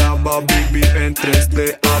va a vivir en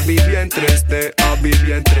 3D, a vivir en 3D, a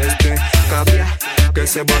vivir en 3D. Cabía que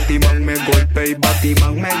ese Batman me golpee y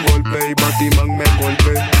Batman me golpee y Batman me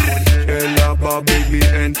golpee. Ella va a vivir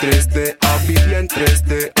en 3D, a vivir en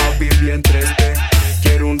 3D, a vivir en 3D.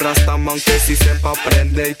 Quiero un rastaman que si sepa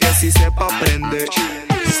aprender y que si sepa aprender. Tú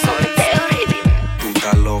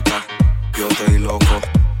estás loca, yo estoy loco.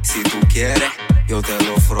 Si tú quieres, yo te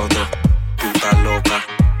lo froto. Tú estás loca,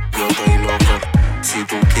 yo estoy loco. Si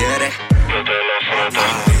tú quieres, yo te lo froto.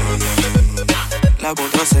 La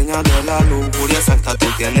contraseña de la lujuria exacta, tú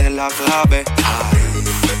tienes la clave. Ay.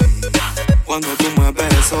 Cuando tú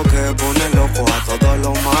mueves eso que pone loco a todos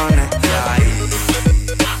los manes. Ay.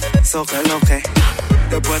 Eso que es lo que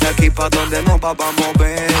después de aquí pa' donde nos vamos a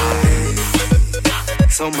mover. Ay.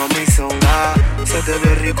 Son mami, son se te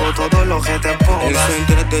ve rico todo lo que te pongas. El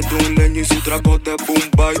centro de un leño y su trago de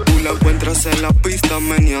Bombay. Tú la encuentras en la pista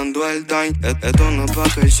meneando el dime. Esto no es pa'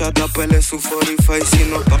 que el chat apele su 45,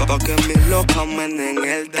 sino pa' que mis locas menen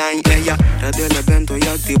el dime. Ella radio el evento y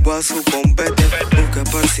activó a su compete. Busca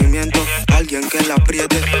esparcimiento, alguien que la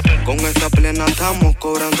apriete. Con esta plena estamos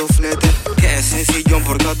cobrando flete. Que sencillón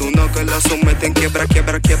por cada uno que la someten. Quiebra,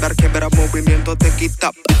 quiebra, quiebra, quiebra, movimiento te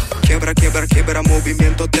quita. Quiebra, quiebra, quiebra,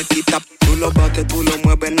 movimiento te quita. Tú lo bates, tú lo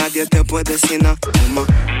mueves, nadie te puede decir nada.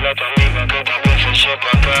 Dile a tu amiga que también se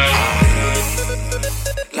sepa caer.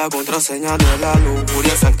 La contraseña de la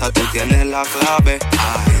lujuria exacta, tú tienes la clave.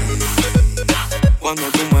 Ay. Cuando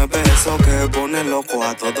tú mueves eso que pone loco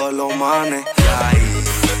a todos los manes. Ay.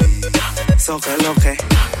 Eso que es lo que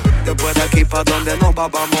después de aquí pa' donde nos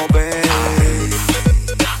vamos a mover. Ay.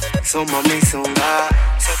 Son mami, son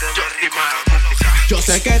se te ve rico. Yo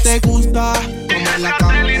sé que te gusta comer la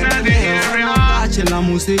carne, tache la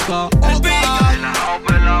música.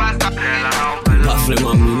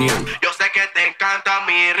 Yo sé que te encanta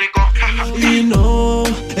mi rico. Y no,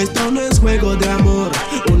 esto no es juego de amor.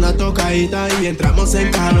 Una tocadita y entramos en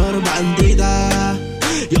calor, bandida.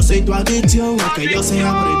 Yo soy tu adicción, aunque yo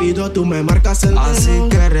sea prohibido, tú me marcas el dedo. Así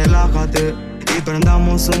que relájate y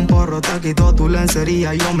prendamos un porro. Te quito tu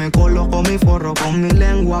lencería, yo me coloco mi forro con mi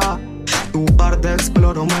lengua. Tu parte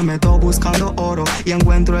exploro, me meto buscando oro y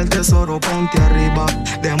encuentro el tesoro, ponte arriba.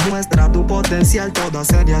 Demuestra tu potencial, toda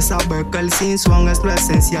seria sabe que el Simpson es lo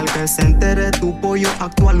esencial. Que se entere tu pollo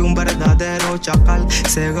actual, un verdadero chacal.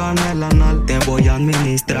 Se gana el anal, te voy a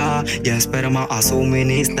administrar y esperma a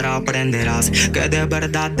suministrar. Aprenderás que de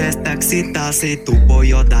verdad te excita. Si tu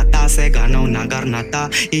pollo data, se gana una garnata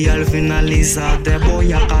y al finalizar te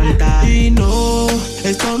voy a cantar. Y no,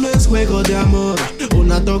 esto no es juego de amor.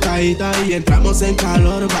 Una tocadita y entramos en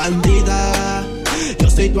calor, bandida. Yo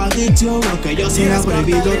soy tu adicción, aunque yo sea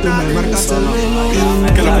prohibido, tú me marcas el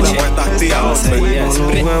reloj. Que la mujer está activa, no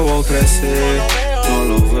lo veo crecer, no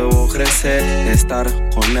lo veo crecer. Estar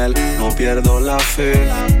con él, no pierdo la fe.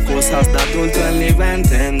 Cosas de adulto él ni va a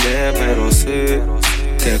entender, pero sé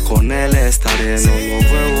que con él estaré. No lo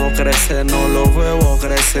veo crecer, no lo veo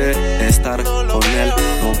crecer. Estar con él,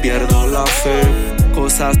 no pierdo la fe.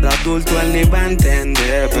 Cosas de adulto él ni va a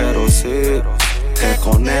entender, pero sé que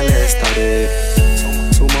con él estaré.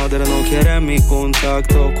 Su madre no quiere mi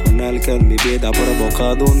contacto con él, que en mi vida ha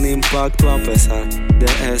provocado un impacto. A pesar de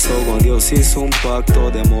eso, con Dios hizo un pacto.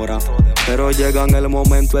 Demora, pero llega en el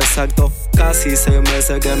momento exacto. Casi 6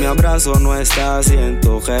 meses que mi abrazo no está.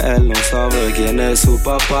 Siento que él no sabe quién es su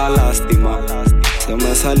papá. Lástima, se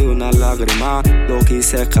me salió una lágrima. Lo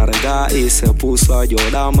quise cargar y se puso a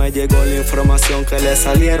llorar. Me llegó la información que le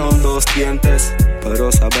salieron 2 dientes,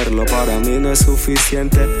 pero saberlo para mí no es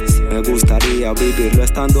suficiente. Me gustaría vivirlo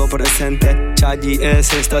estando presente. Chayi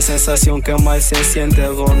es esta sensación que más se siente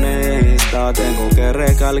honesta. Tengo que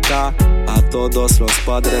recalcar a todos los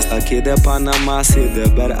padres de aquí de Panamá, si de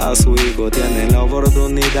ver a su hijo tienen la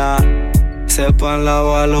oportunidad, sépanla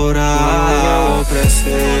valorar. No lo veo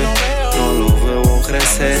crecer, no lo veo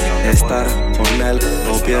crecer. Estar con él,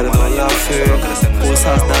 no pierdo la fe.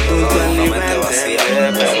 Cosas de adulto en mi mente,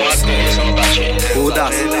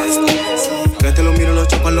 Judas. Que te lo miro, lo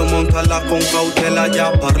chocan, lo montala con cautela.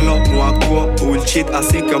 Ya parlo, no actúo bullshit,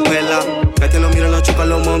 así que pela. Que te lo miro, lo chocan,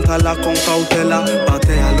 lo montala con cautela.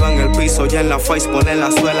 Patealo en el piso y en la face pone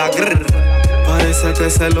la suela. Grrr. Parece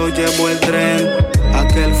que se lo llevó el tren.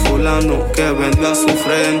 Aquel fulano que vendió a su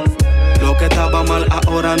friend. Lo que estaba mal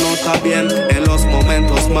ahora no está bien. En los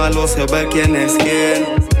momentos malos se ve quién es quién.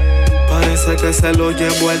 Parece que se lo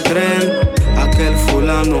llevó el tren, aquel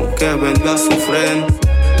fulano que vende a su friend.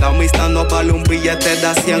 La amistad no vale un billete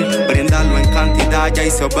de 100. Bríndalo en cantidad ya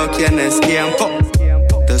y se ve quién es quién.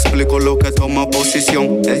 Te explico lo que toma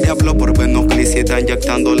posición. El diablo por venoclicida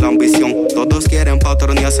inyectando la ambición. Todos quieren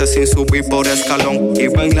patronearse sin subir por escalón. Y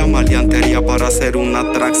ven la maleantería para hacer una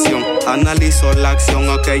atracción. Analizo la acción,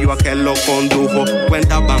 aquello a que lo condujo.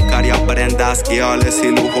 Cuenta bancaria, prendas, guiales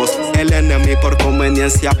y lujos. El enemigo por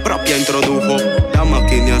conveniencia propia introdujo. La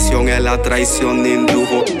maquinación es la traición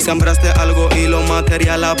indujo. Sembraste algo y lo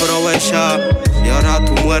material aprovecha. Y ahora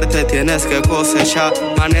tu muerte tienes que cosechar.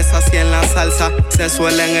 Manes así en la salsa se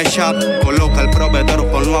suelen echar. Coloca el proveedor,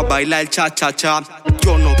 ponlo a bailar cha-cha-cha.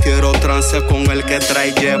 Yo no quiero trance con el que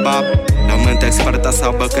trae lleva. La mente experta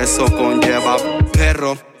sabe que eso conlleva.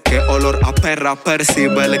 Perro, que olor a perra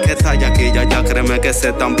percibe. El que está aquí ya créeme que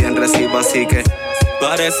se también reciba. Así que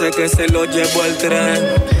parece que se lo llevó el tren,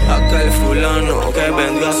 aquel fulano que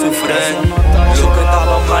vendió a su friend. Lo que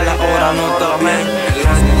estaba mal ahora no está bien. En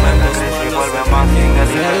los momentos se vuelve más bien.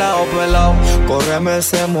 Pelao, pelao, córreme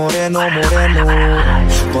ese moreno, moreno.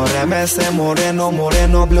 Córreme ese moreno,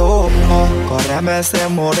 moreno blue. Córreme ese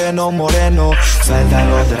moreno, moreno.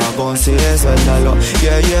 Suéltalo, dragón, sí, suéltalo.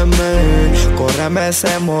 Yeah, yeah, man. Córreme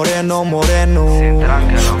ese moreno, moreno.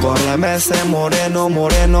 Córreme ese moreno,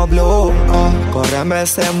 moreno blue. Córreme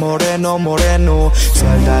ese moreno, moreno.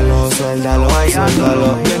 Suéltalo, suéltalo,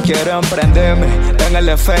 suéltalo. Bien quiero emprenderme en el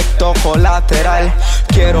efecto colateral.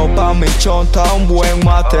 Quiero pa' mi chonta un buen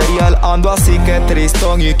material. Ando así que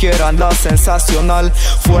tristón y quiero andar sensacional.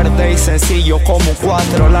 Fuerte y sencillo como un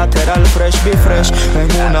 4 lateral. Fresh be fresh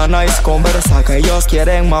en una nice conversa. Que ellos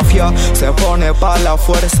quieren mafia, se pone pa' la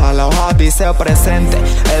fuerza. La hoja dice presente,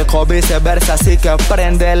 el co viceversa. Así que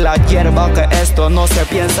prende la hierba que esto no se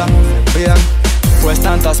piensa bien. Pues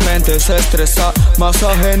tantas mentes se estresa.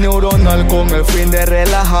 Masaje neuronal con el fin de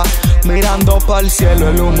relajar. Mirando pa'l cielo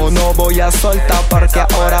el humo no voy a soltar. Porque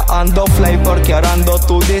ahora ando fly, porque ahora ando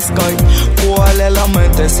tu disco. ¿Cuál es la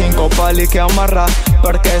mente? 5 pali que amarra.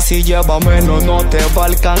 Porque si lleva menos no te va a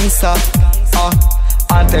alcanzar.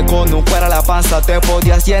 Antes con un cuara la panza te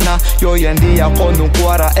podías llenar. Y hoy en día con un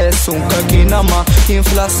cuara es un caquinama.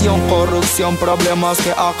 Inflación, corrupción, problemas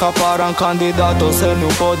que acaparan. Candidatos en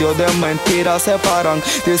un podio de mentiras se paran.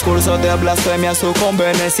 Discurso de blasfemia, su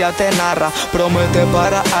conveniencia te narra. Promete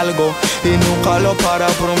para algo y nunca lo para.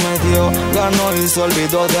 Prometió, ganó y se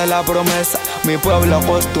olvidó de la promesa. Mi pueblo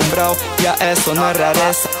acostumbrado, ya eso no es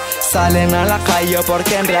rareza. Salen a la calle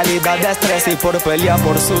porque en realidad es estrés. Y por pelear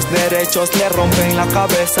por sus derechos le rompen la cabeza.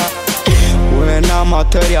 Buena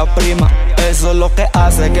materia prima, eso es lo que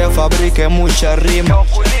hace que fabrique mucha rima.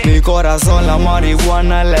 Mi corazón la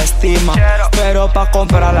marihuana la estima, pero pa'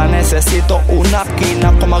 comprarla necesito una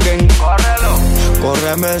quina como alguien.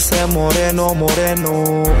 Córreme ese moreno,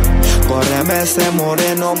 moreno. Córreme ese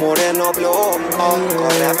moreno, moreno blue.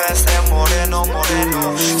 Córreme ese moreno,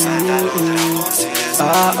 moreno.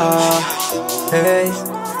 Hey,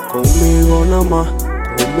 conmigo nada más,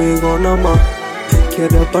 conmigo nada más.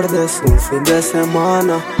 Quiere perderse un fin de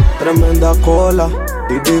semana. Tremenda cola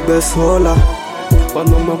y vive sola.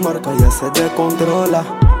 Cuando me marca ya se descontrola.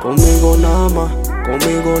 Conmigo nada más,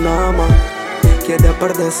 conmigo nada más. Quiere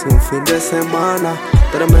perderse un fin de semana.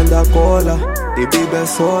 Tremenda cola y vive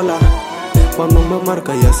sola. Cuando me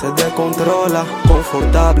marca ya se descontrola.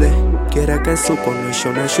 Confortable, quiere que en su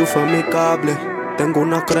conexión enchufe mi cable. Tengo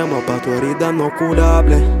una crema pa' tu herida no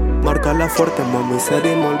curable. Márcala fuerte, mami, ser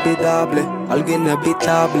inolvidable. Algo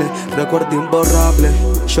inevitable, recuerdo imborrable.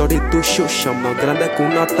 Shorty tu shusha, más grande que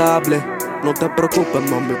una tablet. No te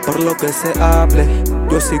preocupes, mami, por lo que se hable.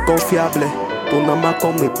 Yo soy confiable, tú nada más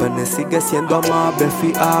con mi pene sigue siendo amable,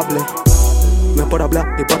 fiable. No es por hablar,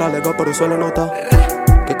 ni por alegar, pero suele notar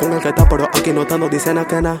que con el que está, pero aquí no dicen a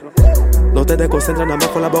que nada. No te desconcentras, nada más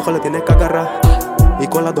con la boca le tienes que agarrar. Y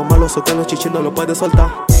con las dos manos soltar los chichis no lo puedes soltar.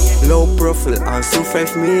 Low profile and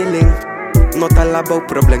surface milling. No te la veo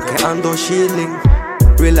problem que ando chilling.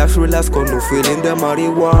 Relax, relax con un feeling de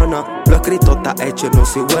marihuana. Lo escrito está hecho, no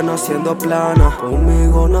soy bueno haciendo plana.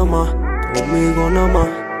 Conmigo nada más, conmigo nada más.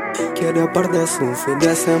 Quiere perderse un fin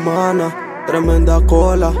de semana. Tremenda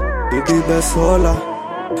cola y vive sola.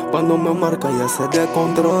 Cuando me marca ya se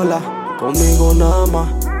descontrola. Conmigo nada más,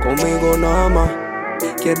 conmigo nada más.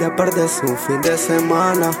 Quiere perderse un fin de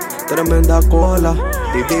semana. Tremenda cola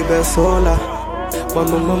y vive sola.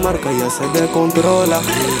 Cuando me marca ya se descontrola.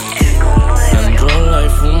 Enrola y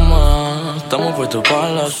fuma, estamos puestos para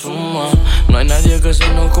la suma. No hay nadie que se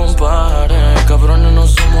nos compare, cabrones no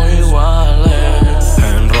somos iguales.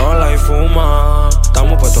 Enrola y fuma,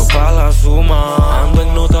 estamos puestos pa' la suma. Ando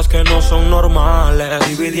en notas que no son normales,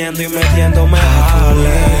 dividiendo y metiéndome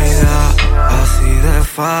jales. Así de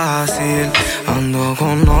fácil, ando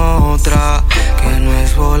con otra que no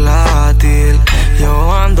es volátil.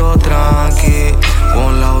 Yo ando tranqui,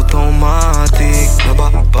 con la automatic. No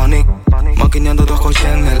va panic, maquineando dos coches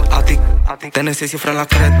en el attic. Tennessee cifra la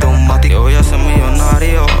cretomatic. Yo voy a ser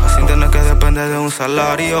millonario, sin tener que depender de un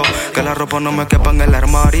salario. Que la ropa no me quepa en el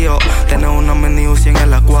armario. Tener una mini Uzi en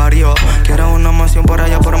el acuario. Quiero una mansión por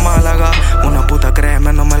allá por Málaga. Una puta,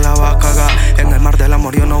 créeme, no me la va a cagar. En el mar del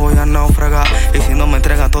amor yo no voy a naufragar. Y si no me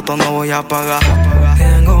entregan todo no voy a pagar.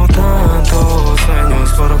 Tengo tantos sueños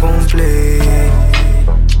por cumplir.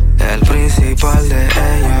 El principal de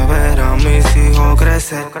ella, ver a mis hijos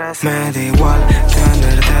crecer. Me da igual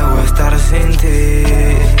tenerte o estar sin ti.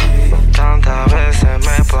 Tantas veces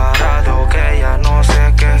me he parado que ya no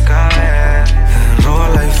sé qué caer.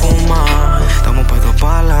 Enrola y fuma, estamos puestos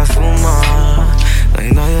pa' la suma. No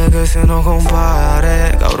hay nadie que se nos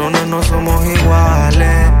compare, cabrones no somos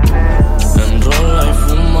iguales. Enrola y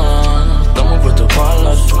fuma, estamos puestos pa'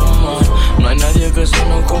 la suma. No hay nadie que se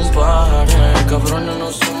nos compare, cabrones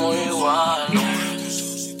no somos iguales.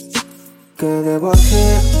 ¿Qué debo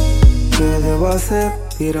hacer? ¿Qué debo hacer?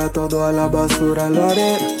 Tira todo a la basura, lo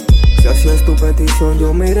haré. Si así es tu petición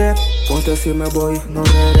yo miré. Ponte si me voy, no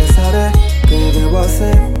regresaré. ¿Qué debo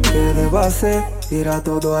hacer? ¿Qué debo hacer? Tira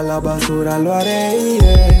todo a la basura, lo haré,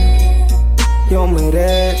 yeah. Yo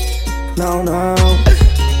miré, now.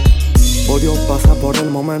 Odio pasa por el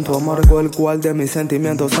momento amargo, el cual de mis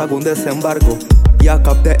sentimientos hago un desembarco. Ya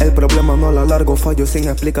capté el problema, no lo largo. Fallo sin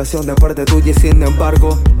explicación de parte tuya y sin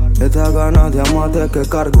embargo esta ganas de amarte que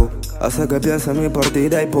cargo hace que piense en mi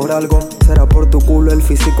partida y por algo. Será por tu culo el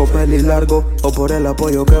físico peli largo, o por el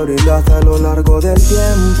apoyo que brindaste a lo largo del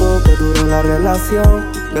tiempo que duró la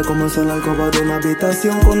relación. Que comenzó en la alcoba de una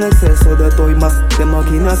habitación con exceso de todo y más de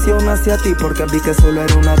maquinación hacia ti, porque vi que solo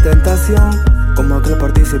era una tentación. Como que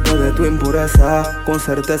participé de tu impureza, con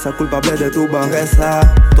certeza culpable de tu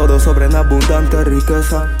bajeza. Todo sobre una abundante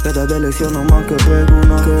riqueza, queda de lección no más que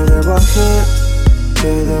pregunto. ¿Qué debo hacer? ¿Qué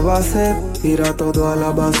debo hacer? Tira todo a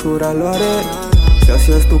la basura, lo haré. Si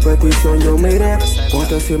así es tu petición yo miré.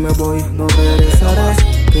 Ponte si me voy, no regresarás.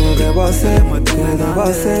 ¿Qué debo hacer? ¿Qué debo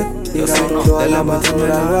hacer? Tira todo a la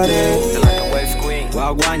basura, lo haré.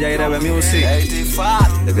 Wagwan, ya iré music.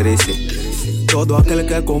 De Greasy. Todo aquel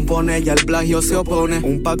que compone y al plagio se opone.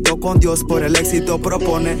 Un pacto con Dios por el éxito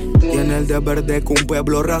propone. Tiene el deber de que un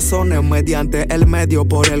pueblo razone mediante el medio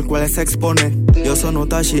por el cual se expone. Yo soy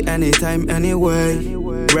Notashi anytime, anyway.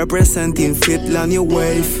 Representing fit la new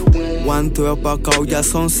wave. 1-2 pa' acá ya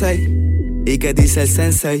son 6. ¿Y qué dice el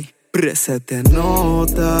sensei? Se te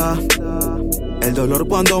nota el dolor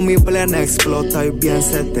cuando mi plena explota y bien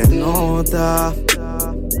se te nota.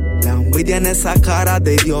 La envidia en esa cara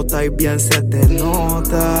de idiota y bien se te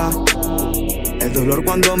nota. El dolor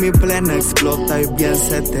cuando mi plena explota y bien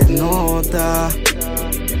se te nota.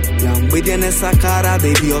 La envidia en esa cara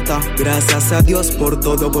de idiota. Gracias a Dios por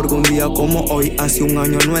todo, porque un día como hoy, hace un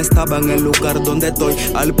año no estaba en el lugar donde estoy.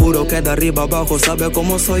 Al puro que de arriba abajo sabe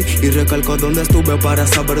cómo soy. Y recalco dónde estuve para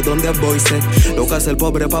saber dónde voy. Sé lo que hace el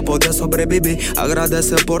pobre para poder sobrevivir.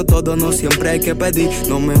 Agradece por todo, no siempre hay que pedir.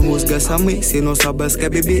 No me juzgues a mí si no sabes que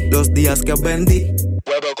viví los días que vendí.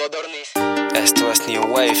 Huevo codorniz. Esto es New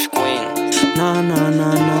Wave Queen.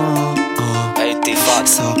 No. 80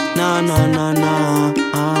 Fatso. No.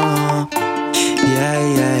 Yeah.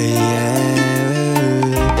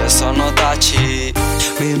 Yo soy Notashi.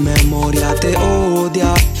 Mi memoria te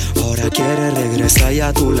odia. Ahora quiere regresar y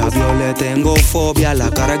a tu labio le tengo fobia. La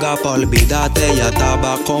carga pa' olvidarte ya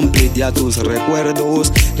estaba complete. Ya tus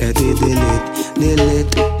recuerdos le di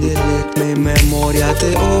delete. Mi memoria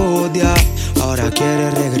te odia. Ahora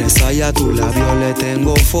quiere regresar y a tu labio le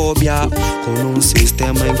tengo fobia. Con un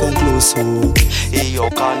sistema inconcluso y yo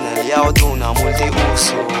caneleado de una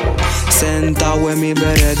multiuso. Sentado en mi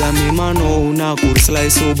vereda, en mi mano una cursla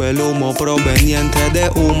y sube el humo proveniente de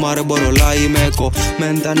un arborola y me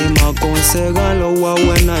comenta ni me aconsejan lo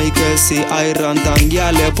guabuena y que si hay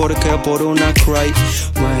rantanguiales porque por una cry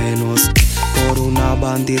menos por una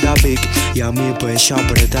bandida big y a mi pecho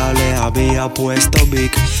apretada le había puesto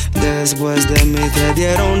big. Después de mí te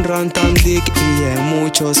dieron rantandic y en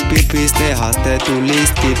muchos pipis dejaste tu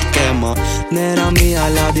listit. Qué manera mía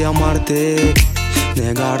la de amarte.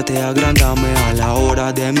 Negarte, agrandame a la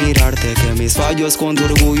hora de mirarte. Que mis fallos con tu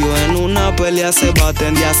orgullo en una pelea se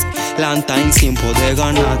baten. Días Lantine sin poder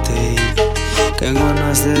ganarte. Qué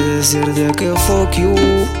ganas de decirte que fuck you,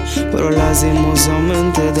 pero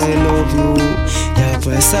lastimosamente I love you. Y a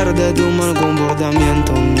pesar de tu mal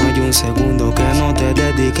comportamiento, no hay un segundo que no te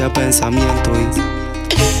dedique a pensamiento.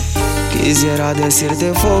 Y quisiera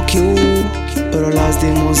decirte fuck you, pero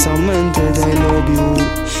lastimosamente I love you.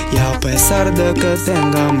 Y a pesar de que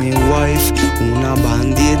tenga mi wife, una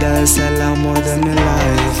bandida es el amor de mi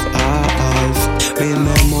life. Mi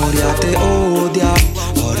memoria te odia,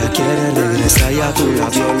 ahora quiere regresar y a tu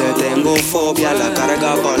lado yo le tengo fobia. La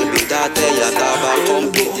carga pa' olvidarte ya estaba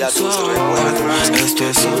con ya tus recuerdos. Esto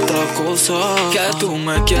es otra cosa. Que tú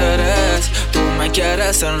me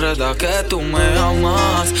quieres enredar, que tú me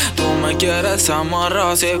amas, tú me quieres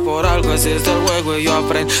amarrar. Si por algo existe el juego y yo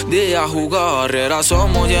aprendí a jugar, era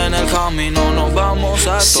somos y en el camino nos vamos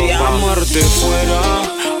a topar. Si amarte fuera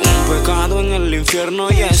un pecado en el infierno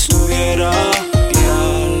y estuviera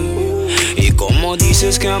y como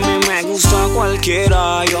dices que a mí me gusta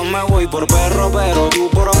cualquiera, yo me voy por perro, pero tú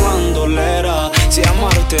por bandolera. Si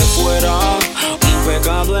amarte fuera un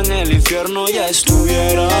pecado en el infierno ya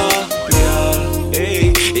estuviera real.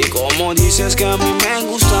 Y como dices que a mí me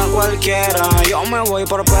gusta cualquiera, yo me voy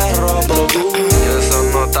por perro, pero tú yo soy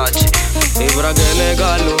no tachi. Y para que le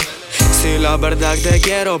galo, si la verdad te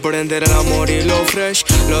quiero, prender el amor y lo fresh.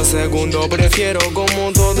 Lo segundo prefiero,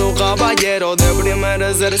 como todo caballero. De primero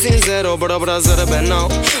es ser sincero, pero para ser venado,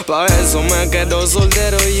 pa' eso me quedo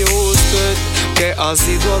soltero. Y usted, que ha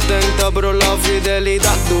sido atenta, pero la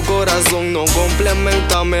fidelidad tu corazón no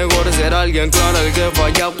complementa. Mejor ser alguien claro, el que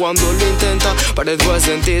falla cuando lo intenta, para después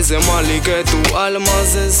sentirse mal y que tu alma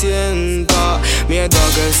se sienta. Miedo a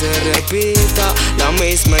que se repita la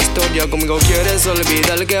misma historia, conmigo quieres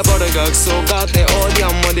olvidar que por Gaxoca te odia.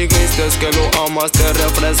 Me dijiste que lo amas, te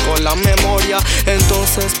refresco la memoria.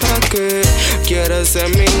 Entonces ¿para qué quieres ser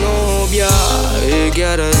mi novia? Y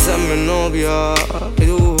quieres ser mi novia. Y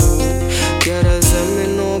tú quieres ser mi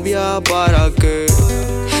novia, ¿para qué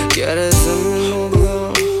quieres ser mi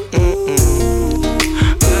novia?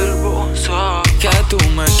 Hermosa, que tú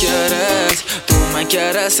me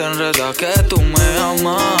quieres enredar, que tú me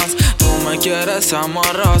amas, tú me quieres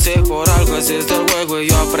amarrar. Si por algo existe el juego y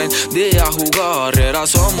yo aprendí a jugar, era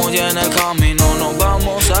somos y en el camino nos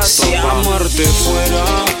vamos a topar. Si amarte fuera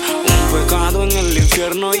un pecado en el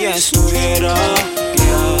infierno y estuviera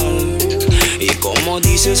real. Y como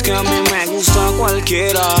dices que a mí me gusta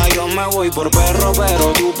cualquiera, yo me voy por perro,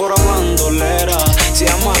 pero tú por bandolera. Si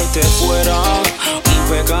amarte fuera un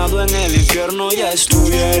pecado en el infierno ya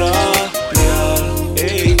estuviera real.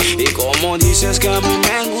 Y como dices que a mí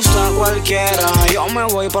me gusta cualquiera, yo me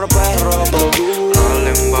voy por perro, pero tú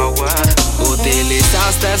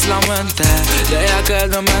utilizaste la mente de aquel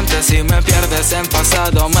demente. Si me pierdes en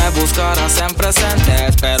pasado, me buscarás en presente.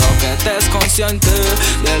 Espero que estés consciente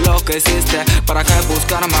de lo que hiciste. ¿Para qué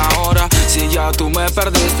buscarme ahora si ya tú me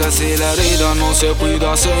perdiste? Si la herida no se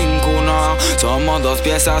cuida, se incuna. Somos dos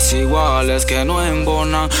piezas iguales que no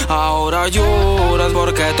embonan. Ahora lloras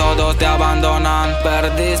porque todos te abandonan.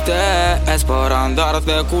 Perdiste, es por andar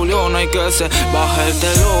de culión y que se baje el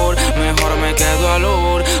telor. Mejor me quedo al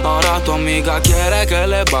or. Ahora tu amiga quiere que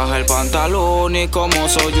le baje el pantalón. Y como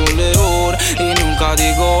soy un león y nunca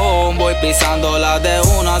digo voy pisándola de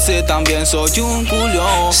una, si también soy un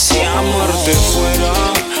culión. Si amarte fuera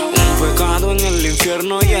un pecado en el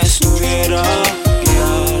infierno y estuviera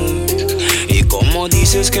real. Y como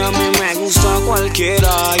dices que a mí me gusta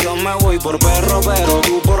cualquiera, yo me voy por perro, pero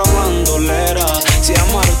tú por bandolera. Si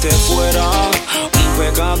amarte fuera un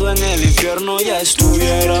pecado en el infierno ya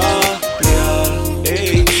estuviera real.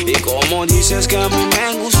 Y como dices que a mí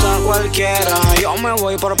me gusta cualquiera, yo me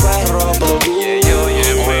voy por perro, pero tú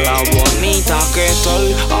hola bonita, ¿qué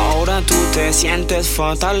tal? Ahora tú te sientes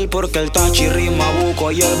fatal porque el tachi rima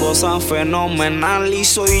buco y el bossa fenomenal. Y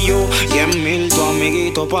soy yo y Emil, tu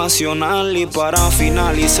amiguito pasional. Y para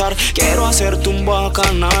finalizar quiero hacerte un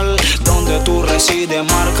bacanal donde tú resides,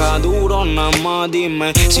 marca duro nada más.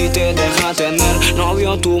 Dime si te deja tener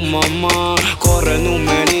novio tu mamá. Corre el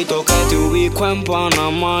numerito que te ubico en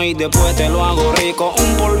Panamá y después te lo hago rico,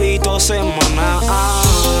 un polvito semanal.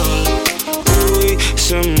 Uy,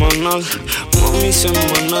 semanal, mami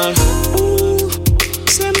semanal.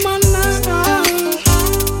 Semanal.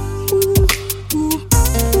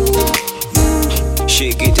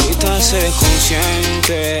 Chiquitita se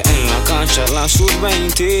consiente en la cancha la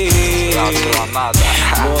sub-20.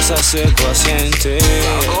 Vos hace paciente.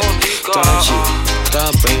 Tachi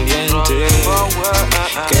está pendiente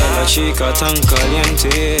que la chica tan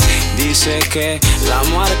caliente dice que la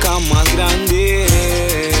marca más grande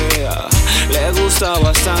le gusta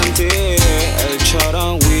bastante el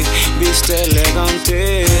charangui, viste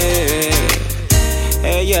elegante.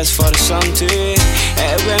 Ella es farsante,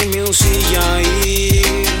 Eben Music y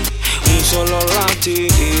un solo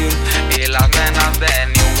latir. Y las nenas de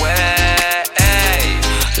New Wave,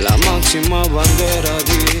 la máxima bandera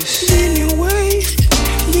dice The New Wave,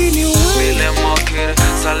 The New Wave. William Walker,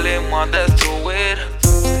 salimos a destruir.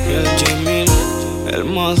 Y el Jimmy, el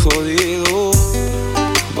más jodido,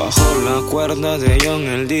 bajo la cuerda de John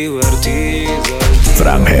el divertido.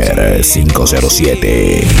 Franger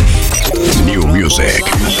 507 New Music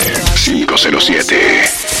 507.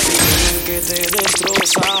 Que te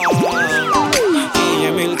destroza y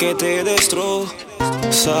Emil que te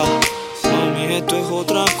destroza. Mami, esto es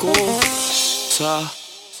otra cosa.